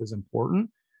trade-off is important.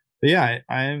 But yeah,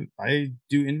 I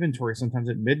do inventory sometimes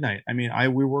at midnight. I mean,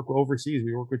 we work overseas,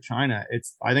 we work with China.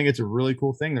 I think it's a really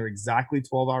cool thing. They're exactly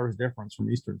 12 hours difference from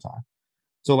Eastern time.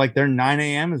 So like their 9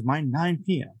 a.m. is my 9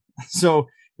 p.m. So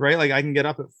right, like I can get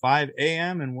up at 5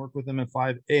 a.m. and work with them at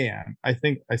 5 a.m. I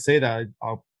think I say that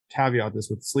I'll caveat this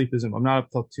with sleepism. I'm not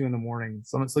up till 2 a.m.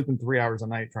 So I'm sleeping 3 hours a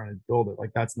night trying to build it.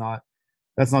 Like that's not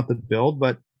the build.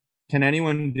 But can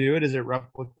anyone do it? Is it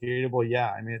replicatable?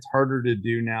 Yeah. I mean, it's harder to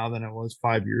do now than it was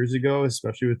 5 years ago,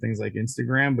 especially with things like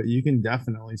Instagram, but you can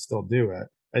definitely still do it.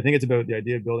 I think it's about the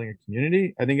idea of building a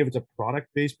community. I think if it's a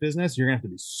product-based business, you're gonna have to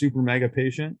be super mega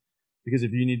patient, because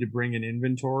if you need to bring in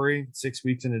inventory 6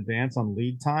 weeks in advance on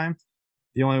lead time,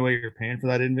 the only way you're paying for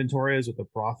that inventory is with the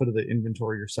profit of the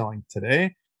inventory you're selling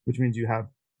today, which means you have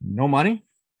no money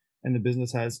and the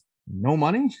business has no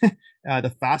money.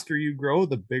 The faster you grow,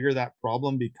 the bigger that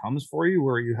problem becomes for you,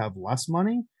 where you have less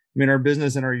money. I mean, our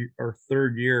business in our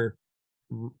third year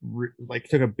like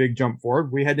took a big jump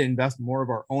forward. We had to invest more of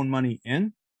our own money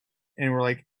in, and we're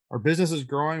like, our business is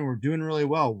growing, we're doing really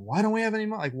well. Why don't we have any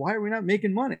money? Like, why are we not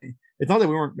making money? It's not that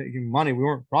we weren't making money, we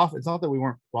weren't profit. It's not that we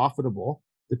weren't profitable.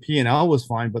 The P&L was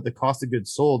fine, but the cost of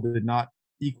goods sold did not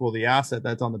equal the asset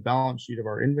that's on the balance sheet of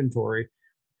our inventory.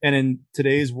 And in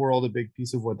today's world, a big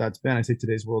piece of what that's been, I say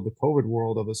today's world, the COVID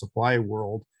world, of the supply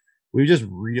world, we just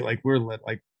we're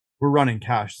running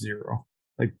cash zero,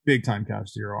 like big time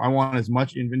cash zero. I want as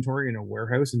much inventory in a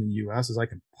warehouse in the US as I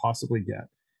can possibly get,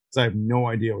 because I have no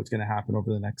idea what's going to happen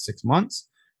over the next 6 months.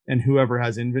 And whoever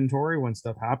has inventory when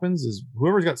stuff happens, is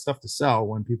whoever's got stuff to sell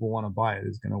when people want to buy it,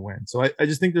 is going to win. So I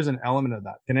just think there's an element of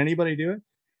that. Can anybody do it?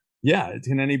 Yeah.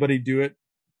 Can anybody do it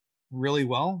really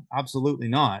well? Absolutely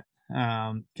not.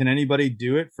 Can anybody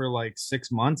do it for like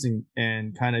 6 months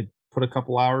and kind of put a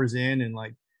couple hours in and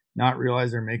like not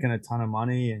realize they're making a ton of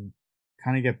money and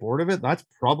kind of get bored of it? That's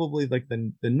probably like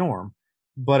the norm.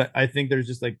 But I think there's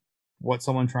just like what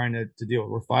someone trying to deal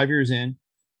with. We're 5 years in.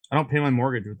 I don't pay my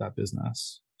mortgage with that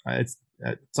business. It's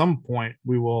at some point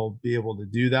we will be able to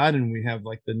do that, and we have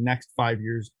like the next 5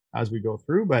 years as we go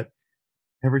through. But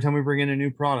every time we bring in a new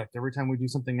product, every time we do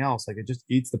something else, like it just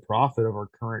eats the profit of our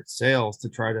current sales to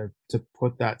try to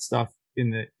put that stuff in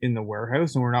the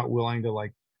warehouse. And we're not willing to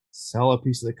like sell a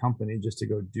piece of the company just to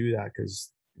go do that,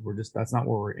 because that's not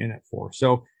what we're in it for.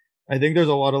 So I think there's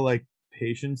a lot of like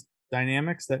patience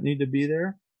dynamics that need to be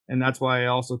there. And that's why I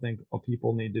also think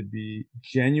people need to be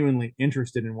genuinely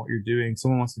interested in what you're doing.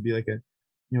 Someone wants to be like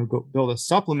go build a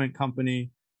supplement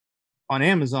company on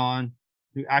Amazon,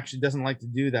 who actually doesn't like to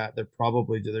do that. They're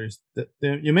probably,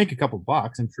 you make a couple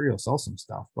bucks, I'm sure you'll sell some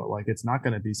stuff, but like it's not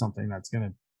going to be something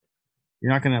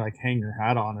you're not going to like hang your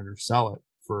hat on it or sell it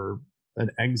for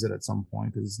an exit at some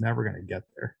point, because it's never going to get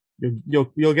there.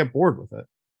 You'll get bored with it.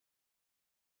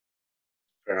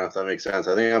 Fair enough. That makes sense.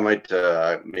 I think I might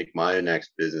make my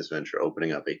next business venture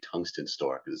opening up a tungsten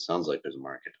store, because it sounds like there's a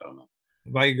market. I don't know.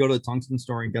 If I could go to the tungsten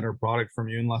store and get our product from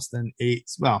you in less than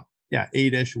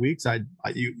 8-ish weeks,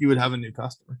 you would have a new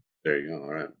customer. There you go.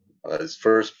 All right. As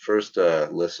first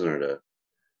listener to,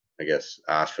 I guess,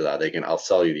 ask for that, I'll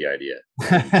sell you the idea.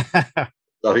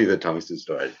 Sell you the tungsten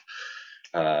store.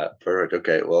 Perfect.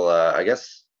 Okay. Well, I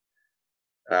guess.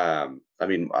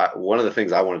 One of the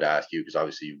things I wanted to ask you, because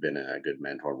obviously you've been a good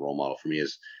mentor and role model for me,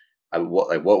 is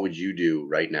what would you do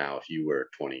right now if you were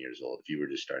 20 years old, if you were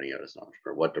just starting out as an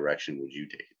entrepreneur? What direction would you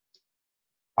take?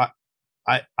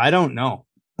 I don't know.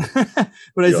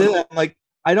 But I say that, I'm like,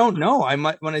 I don't know. I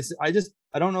might, when I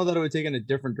don't know that I would take in a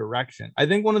different direction. I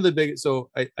think one of the biggest, so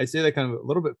I say that kind of a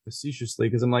little bit facetiously,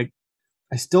 because I'm like,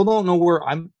 I still don't know where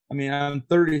I'm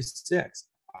 36.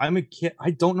 I'm a kid.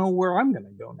 I don't know where I'm going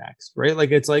to go next. Right.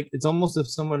 Like, it's almost if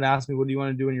someone asked me, what do you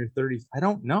want to do in your 30s? I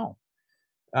don't know.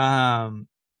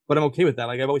 But I'm okay with that.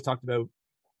 Like I've always talked about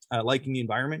liking the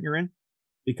environment you're in,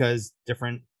 because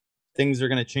different things are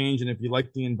going to change. And if you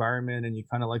like the environment and you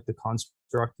kind of like the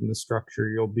construct and the structure,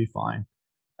 you'll be fine.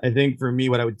 I think for me,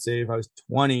 what I would say if I was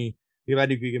 20, if I had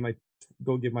to give my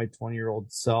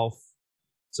 20-year-old self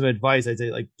some advice, I'd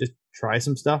say like, just try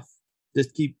some stuff.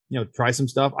 Just keep, try some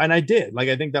stuff. And I did. Like,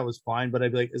 I think that was fine. But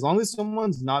I'd be like, as long as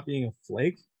someone's not being a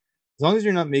flake, as long as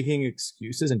you're not making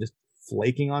excuses and just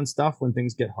flaking on stuff when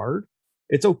things get hard,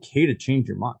 it's okay to change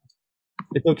your mind.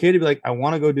 It's okay to be like, I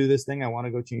want to go do this thing. I want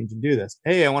to go change and do this.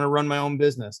 Hey, I want to run my own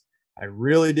business. I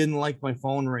really didn't like my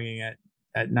phone ringing at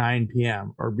at 9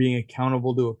 p.m. or being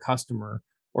accountable to a customer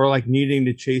or like needing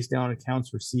to chase down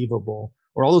accounts receivable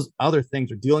or all those other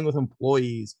things or dealing with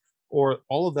employees or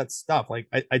all of that stuff. Like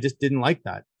I just didn't like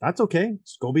that. That's okay.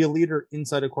 Just go be a leader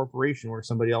inside a corporation where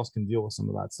somebody else can deal with some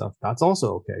of that stuff. That's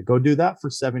also okay. Go do that for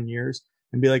 7 years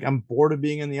and be like, I'm bored of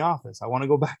being in the office. I want to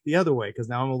go back the other way because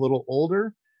now I'm a little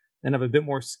older and have a bit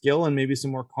more skill and maybe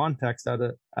some more context out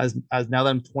of as now that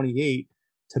I'm 28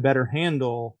 to better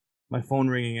handle my phone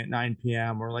ringing at 9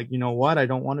 p.m. or like, you know what? I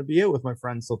don't want to be out with my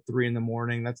friends till 3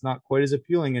 a.m. That's not quite as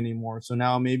appealing anymore. So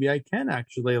now maybe I can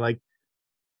actually like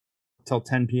till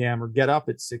 10 p.m. or get up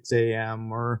at 6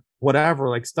 a.m. or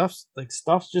whatever. Stuff's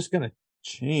just gonna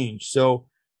change. So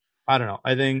I don't know.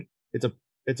 I think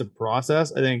it's a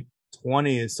process. I think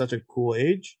 20 is such a cool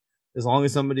age. As long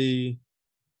as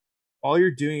all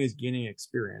you're doing is gaining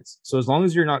experience. So as long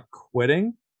as you're not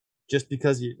quitting just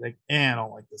because you like, I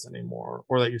don't like this anymore,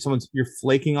 or that you're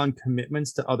flaking on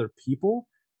commitments to other people,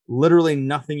 literally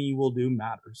nothing you will do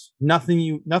matters.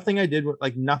 Nothing I did,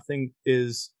 like nothing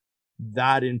is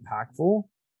that impactful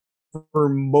for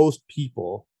most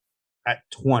people at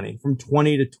 20, from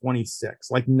 20 to 26.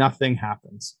 Like nothing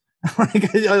happens.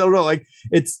 Like I don't know. Like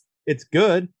it's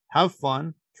good. Have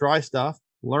fun. Try stuff.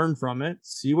 Learn from it.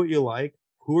 See what you like.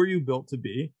 Who are you built to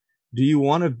be? Do you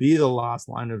want to be the last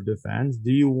line of defense?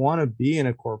 Do you want to be in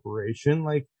a corporation?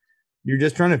 Like you're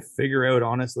just trying to figure out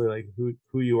honestly, like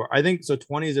who you are. I think so.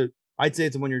 20s I'd say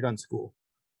it's when you're done school.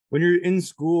 When you're in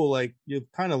school, like you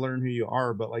kind of learn who you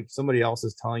are, but like somebody else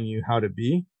is telling you how to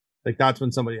be. Like that's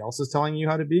when somebody else is telling you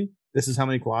how to be. This is how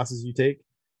many classes you take.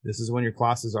 This is when your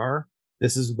classes are.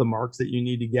 This is the marks that you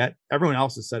need to get. Everyone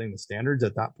else is setting the standards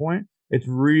at that point. It's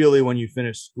really when you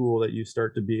finish school that you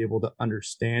start to be able to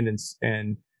understand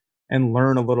and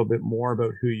learn a little bit more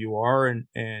about who you are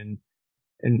and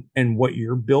what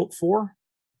you're built for.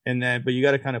 And then, but you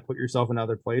got to kind of put yourself in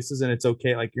other places, and it's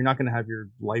okay. Like you're not going to have your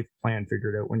life plan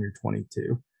figured out when you're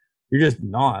 22. You're just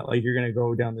not. Like you're going to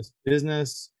go down this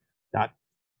business. That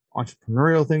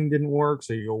entrepreneurial thing didn't work,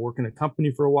 so you go work in a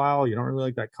company for a while. You don't really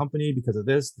like that company because of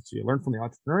this. So you learn from the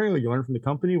entrepreneurial, you learn from the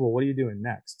company. Well, what are you doing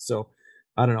next? So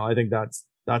I don't know. I think that's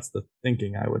the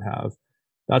thinking I would have.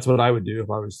 That's what I would do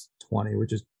if I was 20,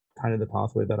 which is kind of the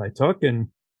pathway that I took. And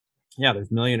yeah,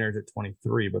 there's millionaires at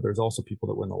 23, but there's also people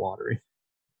that win the lottery.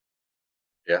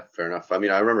 Yeah, fair enough. I mean,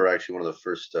 I remember actually one of the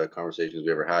first conversations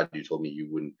we ever had, you told me you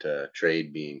wouldn't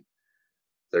trade being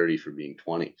 30 for being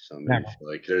 20. So maybe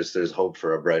like there's hope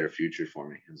for a brighter future for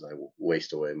me as I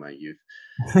waste away my youth.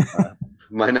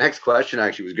 My next question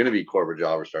actually was going to be corporate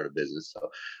job or start a business. So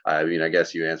I mean, I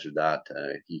guess you answered that,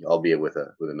 albeit with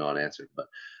a non-answer.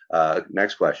 But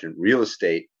next question: real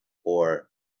estate or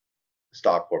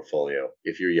stock portfolio?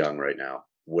 If you're young right now,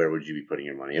 where would you be putting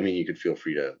your money? I mean, you could feel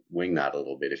free to wing that a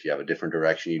little bit. If you have a different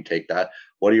direction, you take that.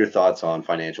 What are your thoughts on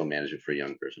financial management for a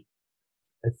young person?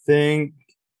 I think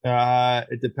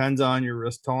it depends on your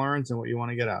risk tolerance and what you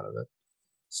want to get out of it.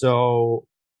 So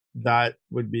that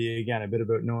would be, again, a bit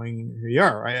about knowing who you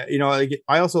are.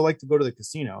 I also like to go to the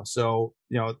casino. So,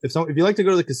 if you like to go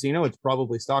to the casino, it's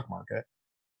probably stock market.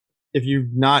 If you're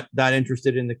not that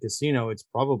interested in the casino, it's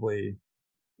probably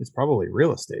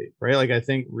real estate, right? Like I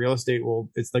think real estate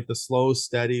it's like the slow,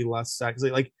 steady, less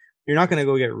sexy. Like you're not going to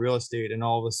go get real estate and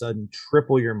all of a sudden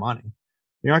triple your money.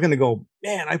 You're not going to go,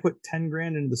 man, I put 10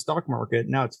 grand into the stock market.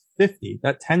 Now it's 50.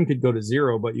 That 10 could go to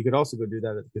zero, but you could also go do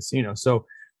that at the casino. So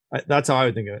that's how I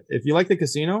would think of it. If you like the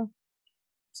casino,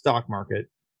 stock market.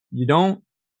 You don't,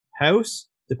 house,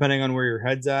 depending on where your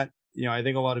head's at. I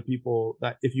think a lot of people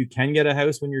that if you can get a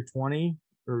house when you're 20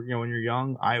 or, when you're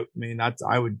young, I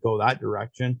would go that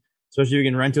direction, especially if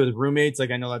you can rent it with roommates. Like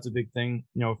I know that's a big thing,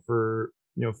 for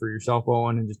yourself,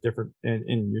 Owen, and just different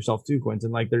in yourself too,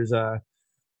 Quentin. Like there's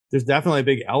definitely a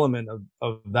big element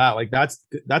of that. Like that's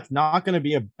not going to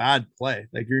be a bad play.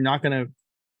 Like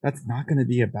that's not going to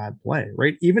be a bad play,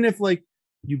 right? Even if like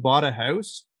you bought a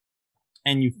house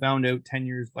and you found out 10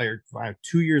 years later,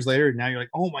 2 years later, now you're like,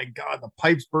 oh my God, the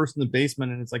pipes burst in the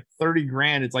basement and it's like 30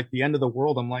 grand. It's like the end of the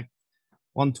world. I'm like,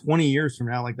 well, in 20 years from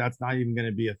now, like that's not even going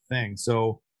to be a thing.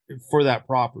 So for that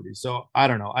property. So I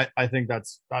don't know. I think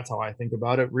that's how I think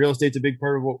about it. Real estate's a big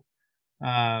part of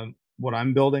what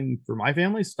I'm building for my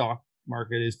family. Stock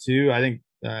market is too. I think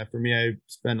for me, I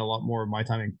spend a lot more of my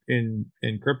time in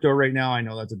crypto right now. I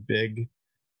know that's a big,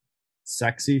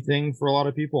 sexy thing for a lot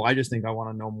of people. I just think I want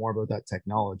to know more about that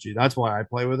technology. That's why I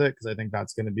play with it, because I think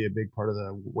that's going to be a big part of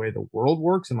the way the world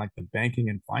works and like the banking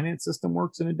and finance system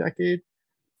works in a decade.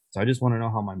 So I just want to know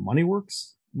how my money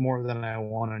works more than I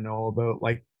want to know about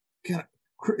like,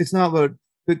 it's not about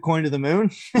Bitcoin to the moon.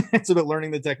 It's about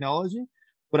learning the technology.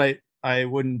 But I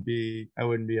wouldn't be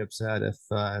upset if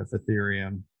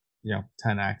Ethereum,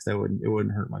 10x. It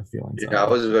wouldn't hurt my feelings that Yeah, I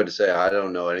much. was about to say I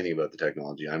don't know anything about the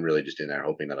technology. I'm really just in there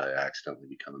hoping that I accidentally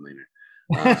become a miner.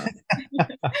 Uh,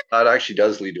 that actually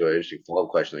does lead to an interesting follow-up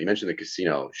question. You mentioned the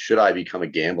casino. Should I become a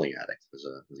gambling addict as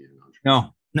a young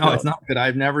entrepreneur? No, it's No, not good.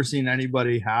 I've never seen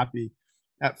anybody happy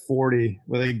at 40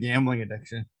 with a gambling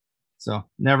addiction. So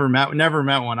never met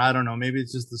one. I don't know. Maybe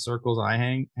it's just the circles I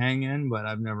hang in, but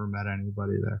I've never met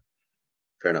anybody there.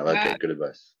 fair enough. Okay, good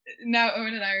advice. Now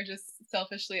Owen and I are just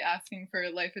selfishly asking for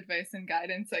life advice and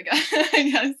guidance, I guess. I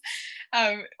guess.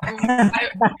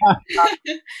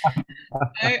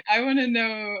 I, I want to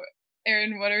know,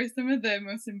 Aaron, what are some of the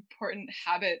most important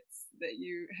habits that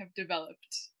you have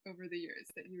developed over the years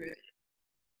that you would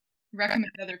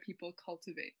recommend other people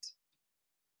cultivate?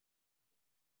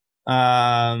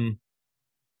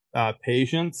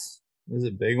 Patience is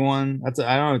a big one. I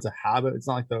don't know. It's a habit. It's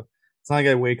not like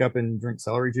I wake up and drink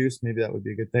celery juice. Maybe that would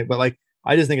be a good thing. But like,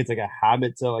 I just think it's like a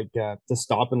habit to to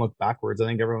stop and look backwards. I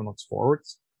think everyone looks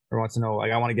forwards. Everyone wants to know,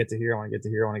 like, I want to get to here. I want to get to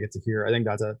here. I want to get to here. I think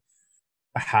that's a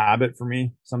habit for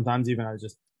me. Sometimes even I was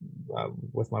just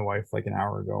with my wife like an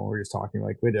hour ago. We were just talking,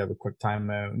 like, we had to have a quick time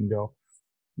out and go,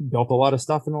 built a lot of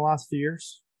stuff in the last few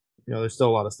years. There's still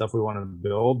a lot of stuff we want to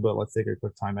build, but let's take a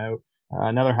quick time out.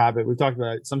 Another habit we've talked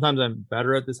about. Sometimes I'm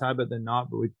better at this habit than not,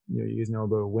 but you guys know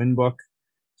about a win book.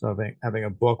 So I think having a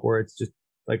book where it's just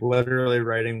like literally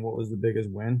writing what was the biggest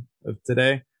win of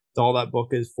today. It's all that book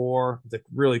is for. It's a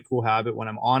really cool habit. When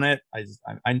I'm on it,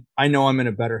 I know I'm in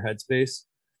a better headspace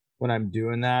when I'm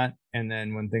doing that. And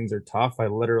then when things are tough, I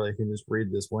literally can just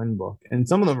read this win book. And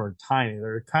some of them are tiny.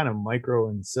 They're kind of micro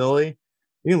and silly.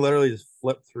 You can literally just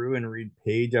flip through and read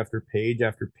page after page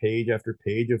after page after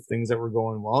page of things that were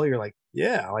going well. You're like,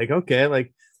 yeah, like, okay,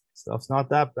 like stuff's not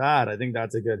that bad. I think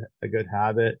that's a good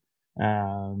habit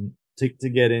to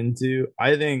get into.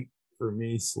 I think for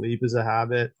me, sleep is a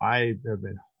habit. I have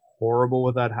been horrible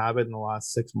with that habit in the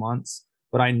last 6 months,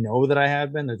 but I know that I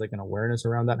have been. There's like an awareness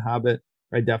around that habit.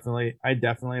 I definitely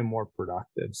am more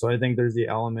productive. So I think there's the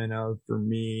element of, for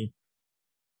me,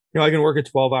 I can work a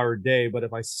 12-hour day, but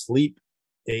if I sleep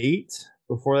 8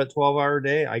 before that 12-hour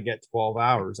day, I get 12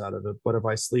 hours out of it. But if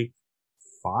I sleep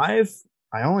 5,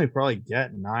 I only probably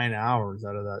get 9 hours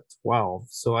out of that 12.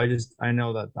 So I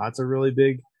know that that's a really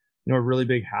big, a really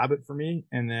big habit for me.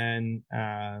 And then,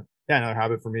 another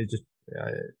habit for me is just,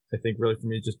 I think really for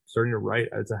me, just starting to write.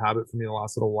 It's a habit for me the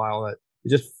last little while that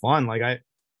it's just fun. Like I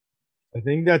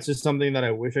think that's just something that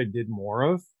I wish I did more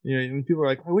of. When people are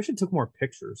like, I wish I took more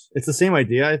pictures. It's the same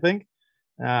idea, I think.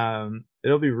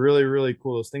 It'll be really, really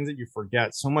cool. Those things that you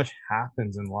forget. So much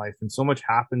happens in life and so much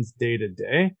happens day to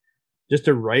day. Just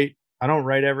to write, I don't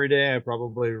write every day. I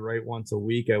probably write once a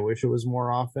week. I wish it was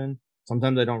more often.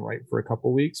 Sometimes I don't write for a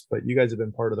couple weeks, but you guys have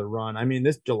been part of the run. I mean,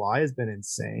 this July has been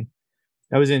insane.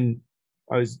 I was,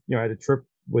 I had a trip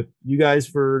with you guys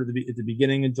at the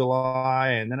beginning of July,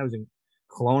 and then I was in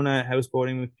Kelowna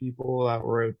houseboating with people that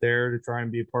were out there to try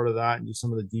and be a part of that, and just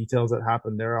some of the details that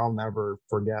happened there. I'll never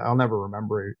forget. I'll never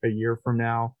remember a year from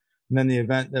now. And then the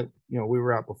event that we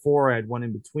were at before, I had one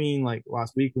in between, like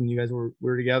last week when you guys we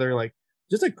were together. Like,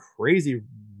 just a crazy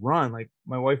run. Like,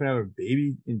 my wife and I have a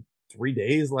baby in 3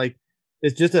 days. Like,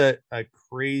 it's just a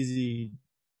crazy.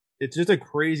 It's just a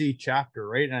crazy chapter,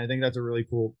 right? And I think that's a really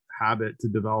cool habit to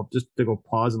develop, just to go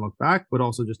pause and look back, but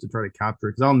also just to try to capture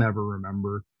it, because I'll never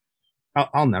remember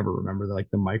the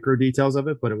micro details of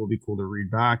it, but it will be cool to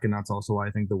read back. And that's also why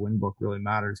I think the win book really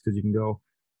matters, because you can go,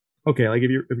 okay, like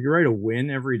if you write a win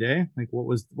every day, like what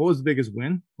was the biggest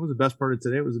win? What was the best part of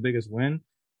today? What was the biggest win?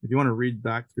 If you want to read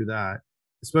back through that,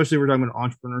 especially if we're talking about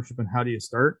entrepreneurship and how do you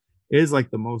start, it is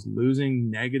like the most losing,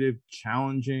 negative,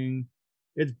 challenging.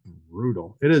 It's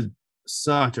brutal. It is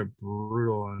such a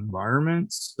brutal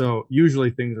environment. So usually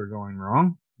things are going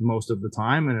wrong most of the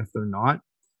time. And if they're not,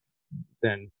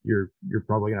 then you're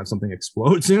probably gonna have something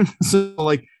explode soon. So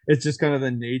like, it's just kind of the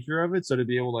nature of it. So to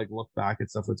be able to like look back at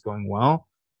stuff that's going well,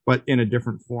 but in a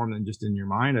different form than just in your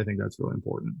mind, I think that's really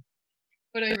important.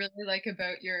 What I really like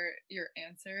about your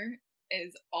answer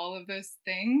is all of those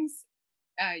things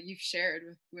you've shared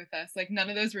with us. Like, none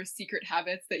of those were secret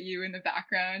habits that you in the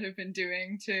background have been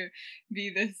doing to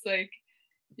be this, like,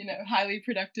 highly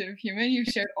productive human. You've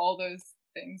shared all those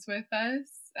things with us,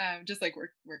 just like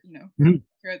we're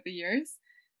throughout the years.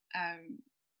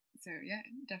 So yeah,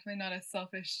 definitely not a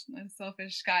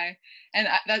selfish guy. And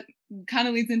that kind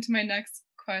of leads into my next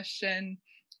question,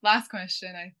 last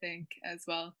question, I think, as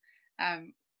well.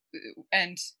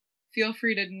 And feel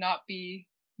free to not be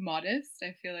modest.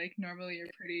 I feel like normally you're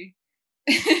pretty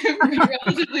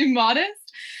relatively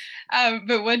modest.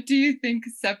 But what do you think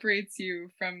separates you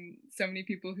from so many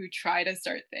people who try to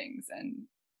start things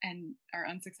and are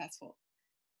unsuccessful?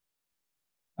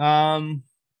 Um,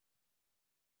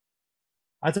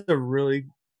 that's a really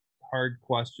hard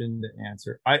question to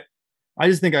answer. I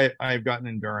just think I've gotten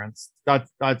endurance.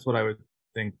 That's what I would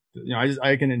think. You know,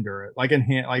 I can endure it. Like in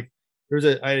hand, like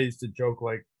I used to joke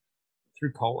like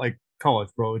through college,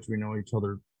 bro, which we know each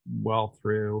other well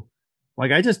through.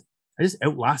 Like I just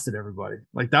outlasted everybody.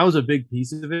 Like that was a big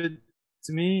piece of it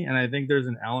to me. And I think there's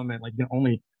an element like you can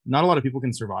only not a lot of people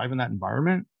can survive in that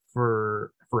environment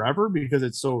for forever because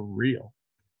it's so real.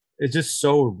 It's just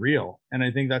so real. And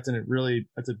I think that's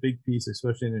a big piece,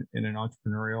 especially in an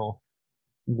entrepreneurial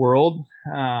world.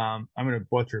 I'm gonna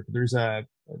butcher it, but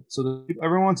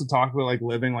everyone wants to talk about like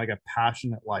living like a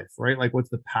passionate life, right? Like what's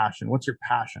the passion? What's your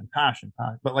passion?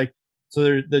 But like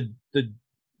so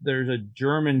there's a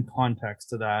German context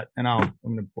to that, and I'm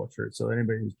gonna butcher it. So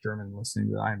anybody who's German listening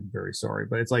to that, I'm very sorry,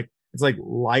 but it's like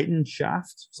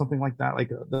Leidenschaft, something like that. Like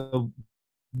the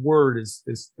word is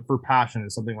for passion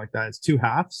is something like that. It's two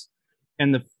halves,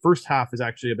 and the first half is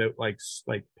actually about like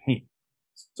pain.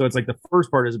 So it's like the first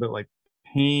part is about like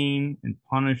pain and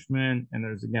punishment, and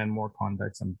there's again more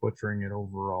context. I'm butchering it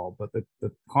overall, but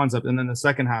the concept, and then the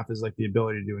second half is like the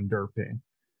ability to endure pain,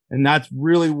 and that's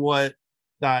really what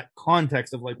that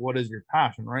context of like what is your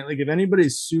passion, right? Like if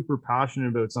anybody's super passionate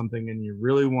about something and you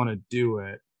really want to do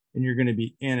it and you're going to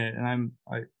be in it, and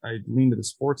I lean to the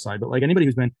sports side, but like anybody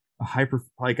who's been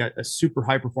a super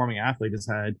high performing athlete has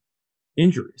had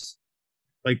injuries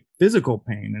like physical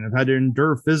pain and have had to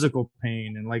endure physical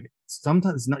pain and like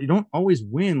sometimes not, you don't always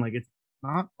win, like it's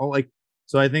not all like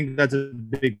so I think that's a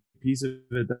big piece of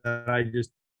it that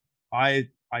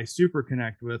I super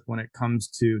connect with when it comes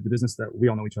to the business that we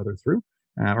all know each other through,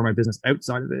 or my business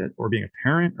outside of it, or being a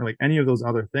parent, or like any of those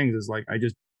other things. Is like I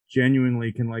just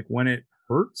genuinely can like when it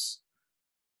hurts,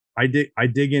 I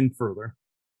dig in further,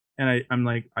 and I'm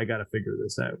like I got to figure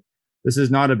this out. This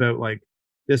is not about like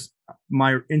this.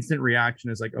 My instant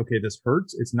reaction is like, okay, this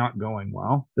hurts. It's not going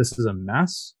well. This is a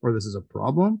mess, or this is a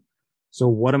problem. So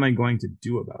what am I going to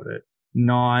do about it?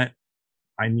 Not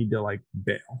I need to like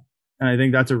bail. And I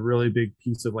think that's a really big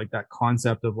piece of like that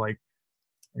concept of like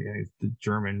again, the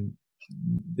German.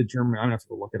 I'm gonna have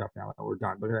to look it up now that we're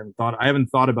done. But I haven't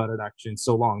thought about it actually in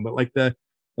so long. But like that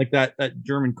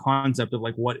German concept of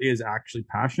like what is actually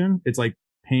passion. It's like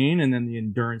pain and then the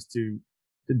endurance to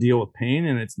deal with pain,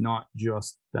 and it's not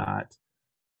just that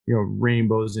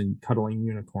rainbows and cuddling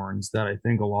unicorns that I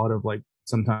think a lot of like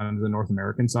sometimes the North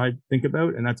American side think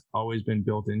about, and that's always been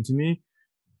built into me.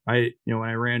 When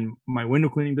I ran my window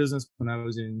cleaning business when I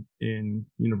was in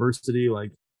university,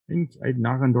 like I'd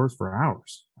knock on doors for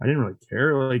hours. I didn't really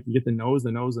care. Like you get the nose.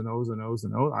 I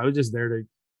was just there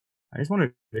I just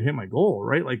wanted to hit my goal,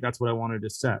 right? Like that's what I wanted to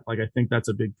set. Like I think that's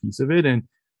a big piece of it. And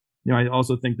I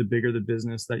also think the bigger the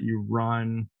business that you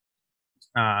run,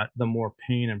 the more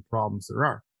pain and problems there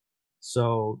are.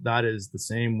 So that is the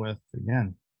same with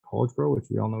again College Bro, which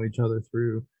we all know each other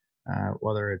through.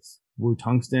 Whether it's Wu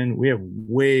Tungsten, we have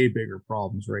way bigger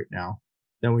problems right now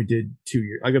than we did 2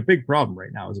 years. Like a big problem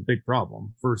right now is a big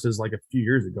problem versus like a few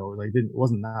years ago. Like it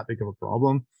wasn't that big of a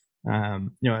problem. A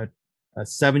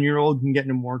 7-year-old can get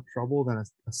into more trouble than a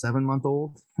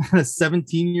 7-month-old. A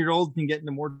 17-year-old can get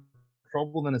into more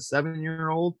trouble than a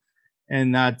 7-year-old.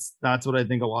 And that's what I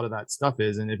think a lot of that stuff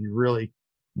is. And if you really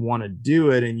want to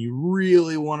do it and you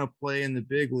really want to play in the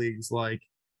big leagues, like,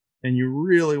 and you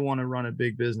really want to run a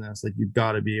big business, like you've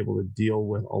got to be able to deal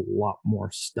with a lot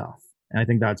more stuff. And I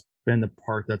think that's been the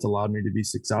part that's allowed me to be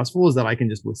successful is that I can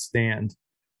just withstand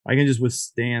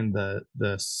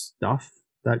the stuff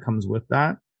that comes with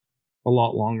that a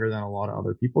lot longer than a lot of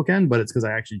other people can. But it's because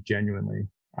I actually genuinely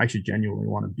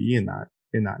want to be in that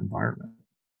environment.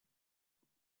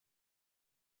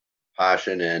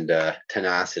 Passion and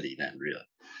tenacity then really.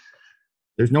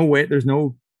 There's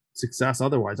no success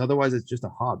otherwise. Otherwise it's just a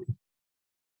hobby.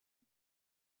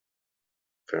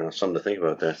 Fair enough. Something to think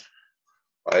about there.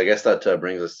 I guess that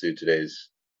brings us to today's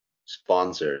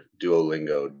sponsor,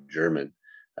 Duolingo German.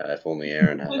 If only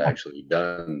Aaron had actually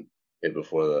done it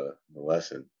before the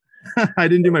lesson. I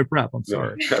didn't do my prep. I'm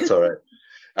sorry. No, that's all right.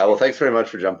 Well, thanks very much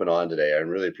for jumping on today. I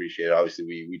really appreciate it. Obviously,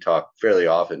 we talk fairly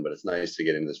often, but it's nice to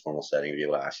get into this formal setting to be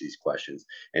able to ask these questions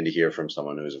and to hear from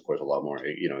someone who's, of course, a lot more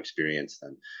experienced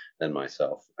than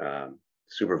myself.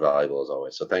 Super valuable as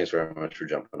always. So thanks very much for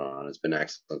jumping on. It's been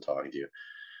excellent talking to you.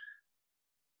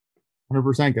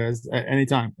 100%, guys.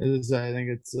 Anytime. I think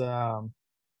it's the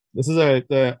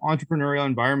entrepreneurial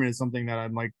environment is something that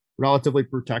I'm like relatively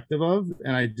protective of,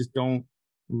 and I just don't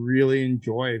really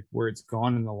enjoy where it's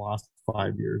gone in the last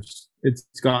 5 years. It's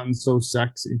gotten so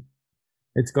sexy.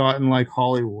 It's gotten like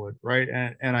Hollywood, right?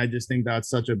 And I just think that's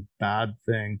such a bad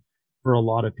thing for a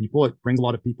lot of people. It brings a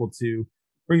lot of people to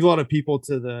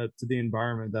the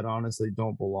environment that honestly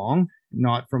don't belong,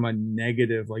 not from a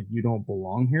negative like you don't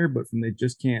belong here, but from they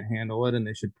just can't handle it, and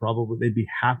they'd be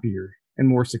happier and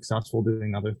more successful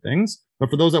doing other things. But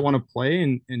for those that want to play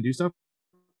and do stuff,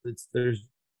 there's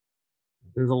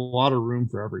a lot of room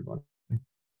for everybody.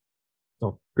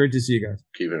 So great to see you guys.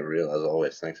 Keeping it real as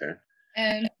always. Thanks, Aaron.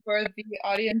 And for the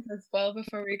audience as well,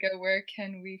 before we go, where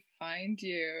can we find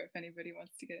you if anybody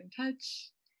wants to get in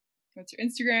touch? What's your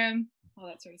Instagram? All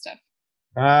that sort of stuff.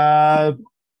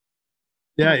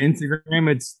 Yeah, Instagram.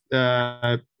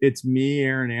 It's me,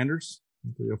 Aaron Anders.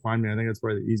 So you'll find me. I think that's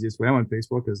probably the easiest way. I'm on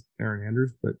Facebook as Aaron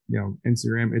Anders, but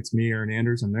Instagram, it's me, Aaron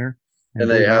Anders. I'm there. And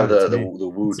they have the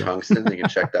Woo Tungsten. You can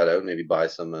check that out. Maybe buy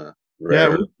some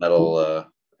rare metal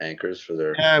anchors for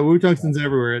their. Yeah, Woo Tungsten's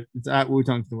everywhere. It's at Woo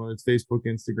Tungsten, whether it's Facebook,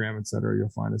 Instagram, etc. You'll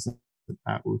find us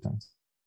at Woo Tungsten.